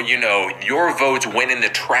your votes went in the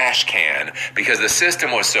trash can because the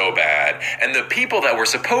system was so bad, and the people that were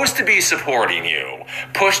supposed to be supporting you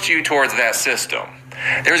pushed you towards that system,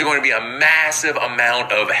 there's going to be a massive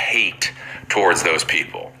amount of hate towards those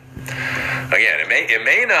people. Again, it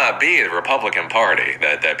may not be the Republican Party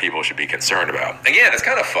that people should be concerned about. Again, it's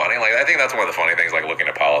kind of funny. I think that's one of the funny things, looking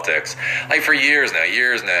at politics. For years now,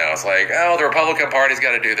 it's the Republican Party's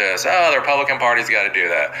got to do this. The Republican Party's got to do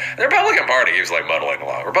that. The Republican Party keeps muddling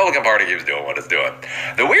along. The Republican Party keeps doing what it's doing.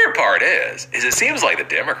 The weird part is it seems like the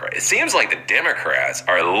Democrats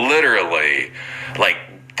are literally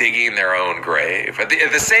digging their own grave. At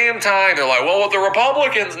the same time, they're what the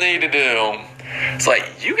Republicans need to do. It's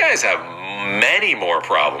you guys have many more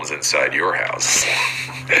problems inside your house.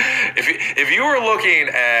 If you were looking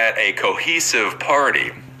at a cohesive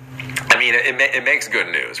party I mean, it makes good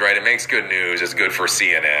news, right? It makes good news. It's good for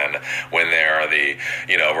CNN when there are the,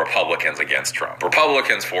 Republicans against Trump,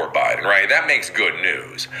 Republicans for Biden, right? That makes good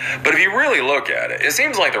news. But if you really look at it, it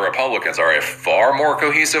seems like the Republicans are a far more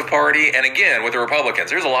cohesive party. And again, with the Republicans,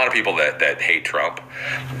 there's a lot of people that hate Trump,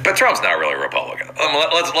 but Trump's not really a Republican.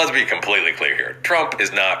 Let's be completely clear here. Trump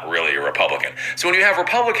is not really a Republican. So when you have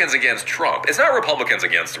Republicans against Trump, it's not Republicans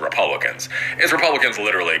against the Republicans. It's Republicans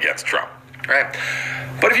literally against Trump. Right?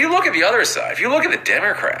 But if you look at the other side, if you look at the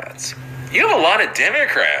Democrats, you have a lot of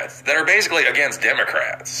Democrats that are basically against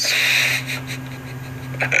Democrats.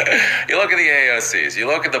 You look at the AOCs, you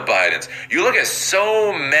look at the Bidens, you look at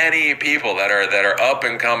so many people that are up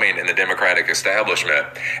and coming in the Democratic establishment,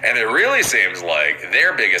 and it really seems like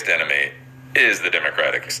their biggest enemy is the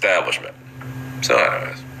Democratic establishment. So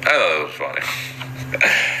anyways, I thought that was funny.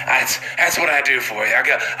 That's what I do for you.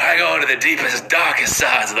 I go into the deepest, darkest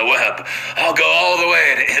sides of the web. I'll go all the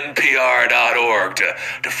way to npr.org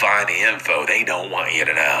to find the info they don't want you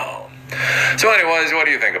to know. So anyways, what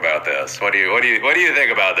do you think about this? What do you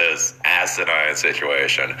think about this asinine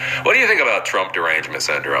situation? What do you think about Trump derangement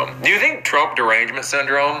syndrome? Do you think Trump derangement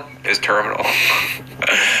syndrome is terminal?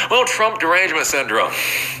 Well, Trump derangement syndrome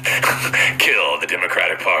killed the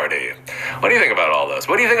Democratic Party. What do you think about all this?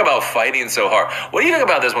 What do you think about fighting so hard? What do you think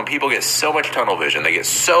about this when people get so much tunnel vision, they get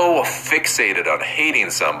so fixated on hating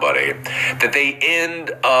somebody that they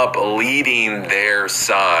end up leading their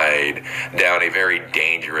side down a very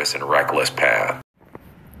dangerous and reckless path?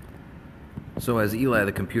 So as Eli,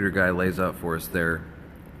 the computer guy, lays out for us there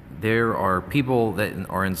are people that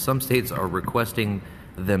are in some states are requesting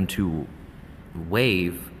them to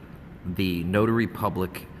waive the notary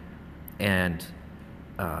public and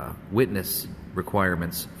witness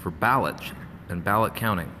requirements for ballot and ballot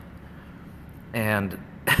counting. And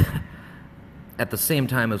at the same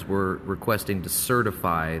time as we're requesting to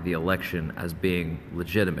certify the election as being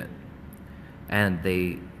legitimate. And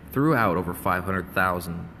they threw out over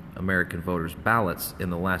 500,000 American voters' ballots in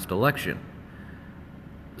the last election.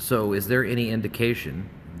 So is there any indication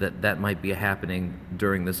that that might be happening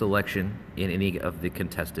during this election in any of the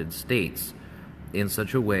contested states in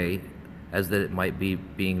such a way as that it might be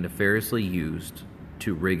being nefariously used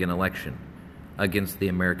to rig an election against the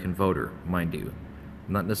American voter, mind you?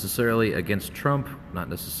 Not necessarily against Trump, not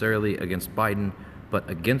necessarily against Biden, but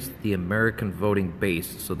against the American voting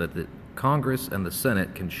base so that the Congress and the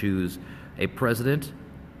Senate can choose a president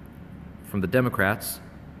from the Democrats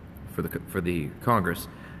for the Congress,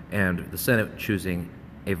 and the Senate choosing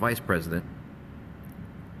a vice president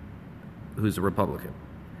who's a Republican.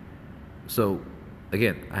 So,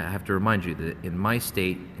 again, I have to remind you that in my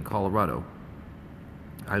state, in Colorado,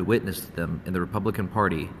 I witnessed them in the Republican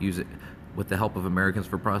Party use it with the help of Americans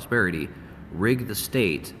for Prosperity, rig the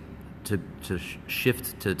state to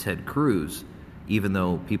shift to Ted Cruz, even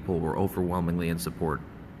though people were overwhelmingly in support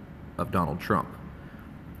of Donald Trump.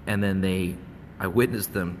 And then I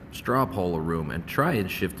witnessed them straw poll a room and try and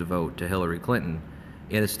shift a vote to Hillary Clinton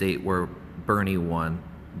in a state where Bernie won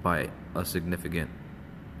by a significant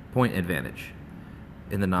point advantage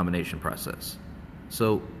in the nomination process.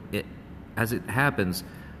 So as it happens,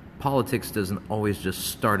 politics doesn't always just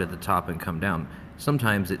start at the top and come down.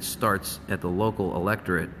 Sometimes it starts at the local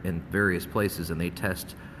electorate in various places, and they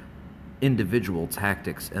test individual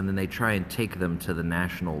tactics, and then they try and take them to the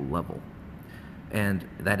national level. And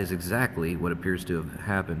that is exactly what appears to have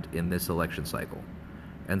happened in this election cycle.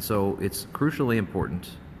 And so it's crucially important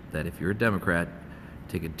that if you're a Democrat,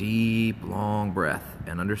 take a deep, long breath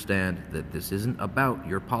and understand that this isn't about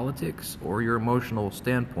your politics or your emotional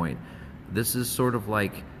standpoint. This is sort of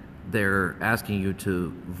like they're asking you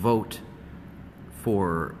to vote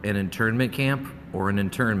for an internment camp or an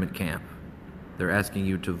internment camp. They're asking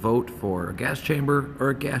you to vote for a gas chamber or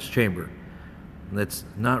a gas chamber. That's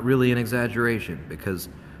not really an exaggeration, because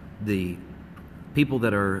the people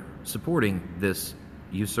that are supporting this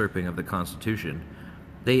usurping of the Constitution,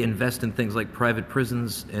 they invest in things like private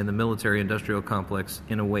prisons and the military-industrial complex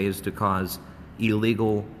in ways to cause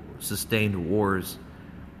illegal, sustained wars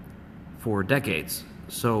for decades.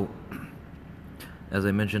 So, as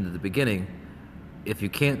I mentioned at the beginning, if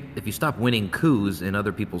you stop winning coups in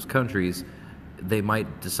other people's countries, they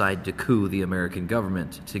might decide to coup the American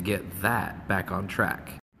government to get that back on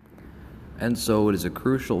track. And so it is a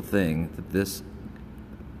crucial thing that this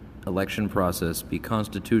election process be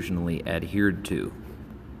constitutionally adhered to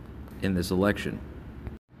in this election.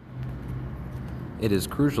 It is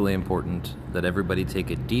crucially important that everybody take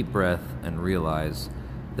a deep breath and realize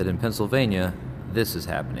that in Pennsylvania, this is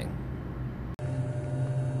happening.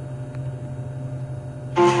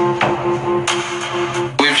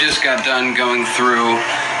 We've just got done going through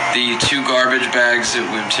the 2 garbage bags that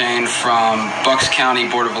we obtained from Bucks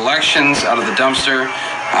County Board of Elections out of the dumpster.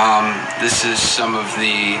 This is some of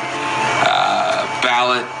the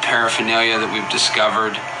ballot paraphernalia that we've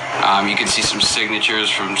discovered. You can see some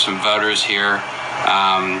signatures from some voters here.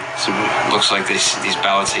 Looks like these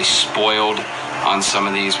ballots, they spoiled on some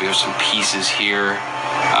of these. We have some pieces here.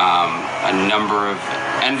 A number of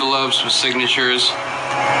envelopes with signatures.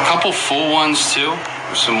 A couple full ones too.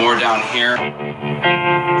 There's some more down here.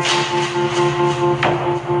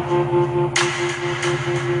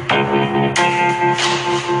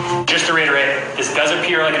 Just to reiterate, this does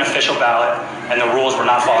appear like an official ballot, and the rules were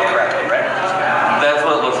not followed correctly, right? That's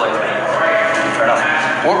what it looks like to me. Fair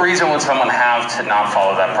enough. What reason would someone have to not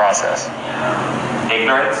follow that process?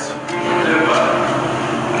 Ignorance,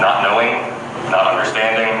 not knowing, not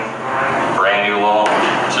understanding, brand new law.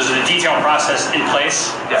 So is it a detailed process in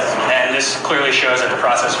place? Yes. And this clearly shows that the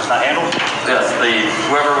process was not handled? Yes,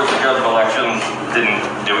 whoever was the judge of elections didn't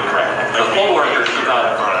do it correctly. The poll workers should not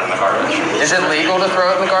have thrown it in the garbage. Is it legal to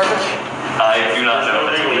throw it in the garbage? I do not know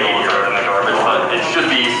if it's legal to throw it in the garbage, but it should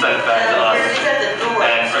be sent back to us.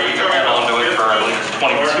 And so you can hold on to it for at least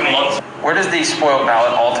 22 months. Where does the spoiled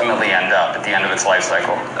ballot ultimately end up at the end of its life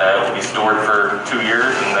cycle? It will be stored for 2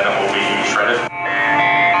 years, and then it will be shredded.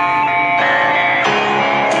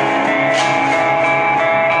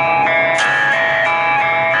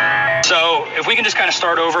 So if we can just kind of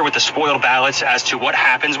start over with the spoiled ballots as to what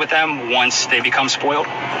happens with them once they become spoiled.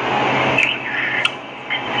 So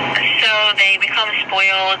they become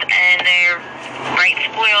spoiled and they're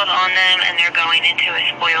spoiled on them, and they're going into a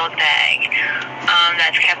spoiled bag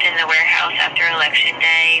that's kept in the warehouse after Election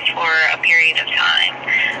Day for a period of time.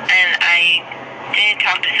 And I did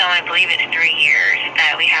talk to some, I believe it's 3 years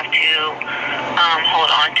that we have to hold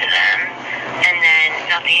on to them, and then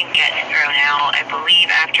nothing gets thrown out. I believe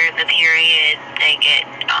after the period they get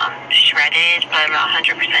shredded, but I'm not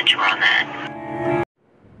 100% sure on that.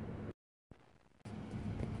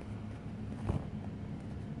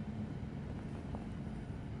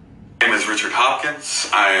 My name is Richard Hopkins.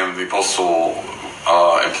 I am the postal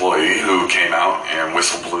employee who came out and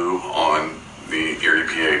whistle blew on the Erie,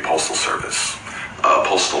 PA Postal Service,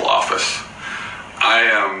 postal office. I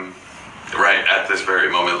am right at this very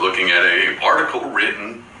moment looking at an article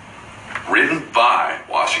written by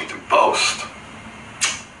Washington Post.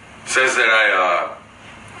 It says that I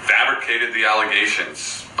fabricated the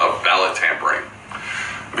allegations of ballot tampering.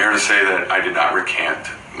 I'm here to say that I did not recant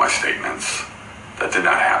my statements. That did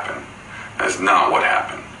not happen. That is not what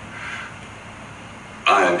happened.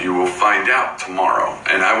 And you will find out tomorrow.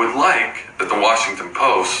 And I would like that the Washington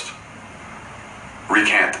Post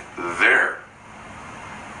recant their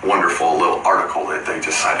wonderful little article that they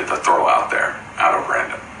decided to throw out there, out of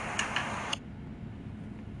random.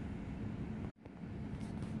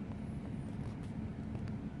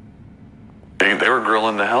 They were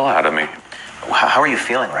grilling the hell out of me. How are you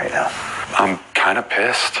feeling right now? I'm kind of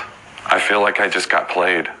pissed. I feel like I just got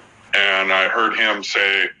played. And I heard him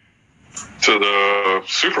say to the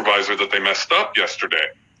supervisor that they messed up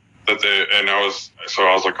yesterday. I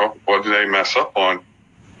was like, oh, what did they mess up on?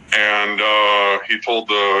 And he told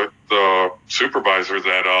the supervisor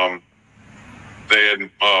that they had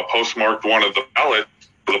postmarked one of the ballots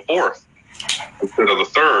for the 4th instead of the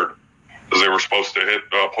 3rd, because they were supposed to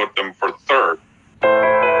put them for the 3rd.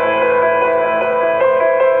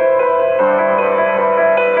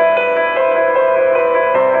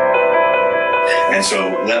 And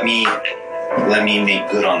so let me make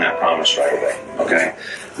good on that promise right away. Okay,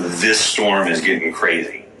 this storm is getting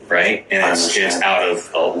crazy, right? And it's out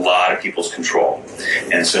of a lot of people's control.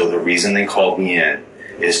 And so the reason they called me in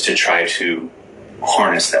is to try to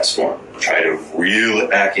harness that storm, try to reel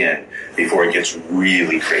it back in before it gets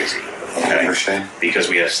really crazy. Okay, I understand. Because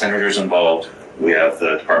we have senators involved. We have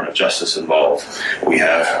the Department of Justice involved. We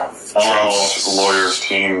have Trump's lawyers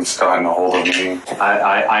team starting to hold of me.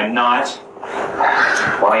 I'm not.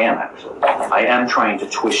 Well, I am actually. I am trying to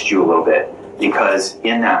twist you a little bit, because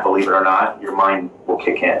in that, believe it or not, your mind will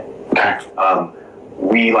kick in. Okay.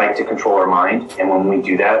 We like to control our mind, and when we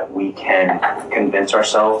do that, we can convince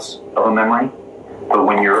ourselves of a memory. But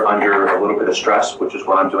when you're under a little bit of stress, which is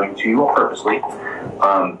what I'm doing to you purposely,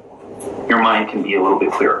 your mind can be a little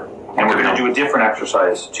bit clearer. And we're going to do a different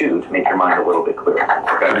exercise, too, to make your mind a little bit clearer.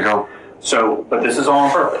 Okay? There you go. So, but this is all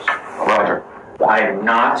on purpose. Roger. I am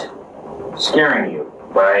not scaring you,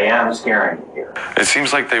 but I am scaring you here. It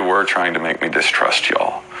seems like they were trying to make me distrust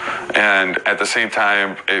y'all. And at the same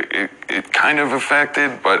time, it kind of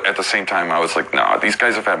affected, but at the same time, I was like, no, these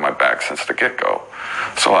guys have had my back since the get-go.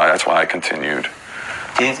 So that's why I continued.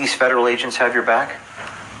 Do you think these federal agents have your back?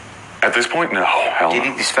 At this point, no. Hell Do you no.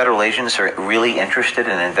 think these federal agents are really interested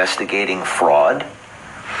in investigating fraud?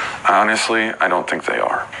 Honestly, I don't think they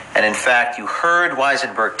are. And in fact, you heard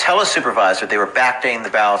Weisenberg tell a supervisor they were backdating the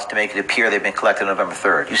ballots to make it appear they've been collected on November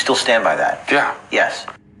 3rd. You still stand by that? Yeah. Yes.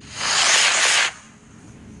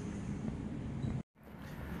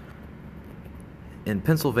 In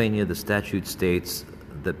Pennsylvania, the statute states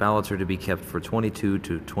that ballots are to be kept for 22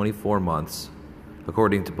 to 24 months,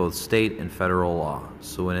 according to both state and federal law.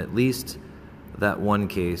 So in at least that one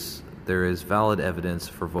case, there is valid evidence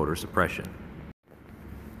for voter suppression.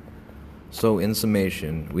 So in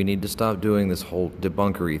summation, we need to stop doing this whole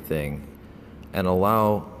debunkery thing and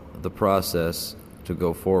allow the process to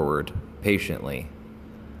go forward patiently.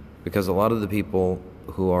 Because a lot of the people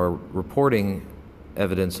who are reporting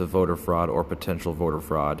evidence of voter fraud or potential voter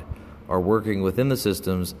fraud are working within the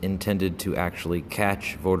systems intended to actually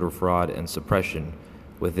catch voter fraud and suppression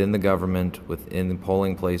within the government, within the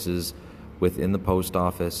polling places, within the post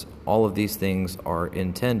office. All of these things are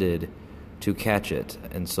intended to catch it,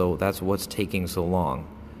 and so that's what's taking so long.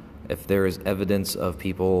 If there is evidence of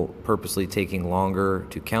people purposely taking longer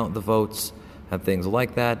to count the votes and things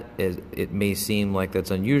like that, it may seem like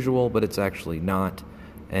that's unusual, but it's actually not.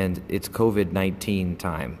 And it's COVID-19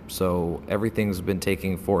 time, so everything's been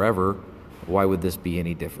taking forever. Why would this be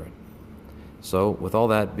any different? So with all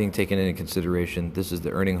that being taken into consideration, this is the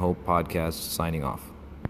Earning Hope podcast signing off.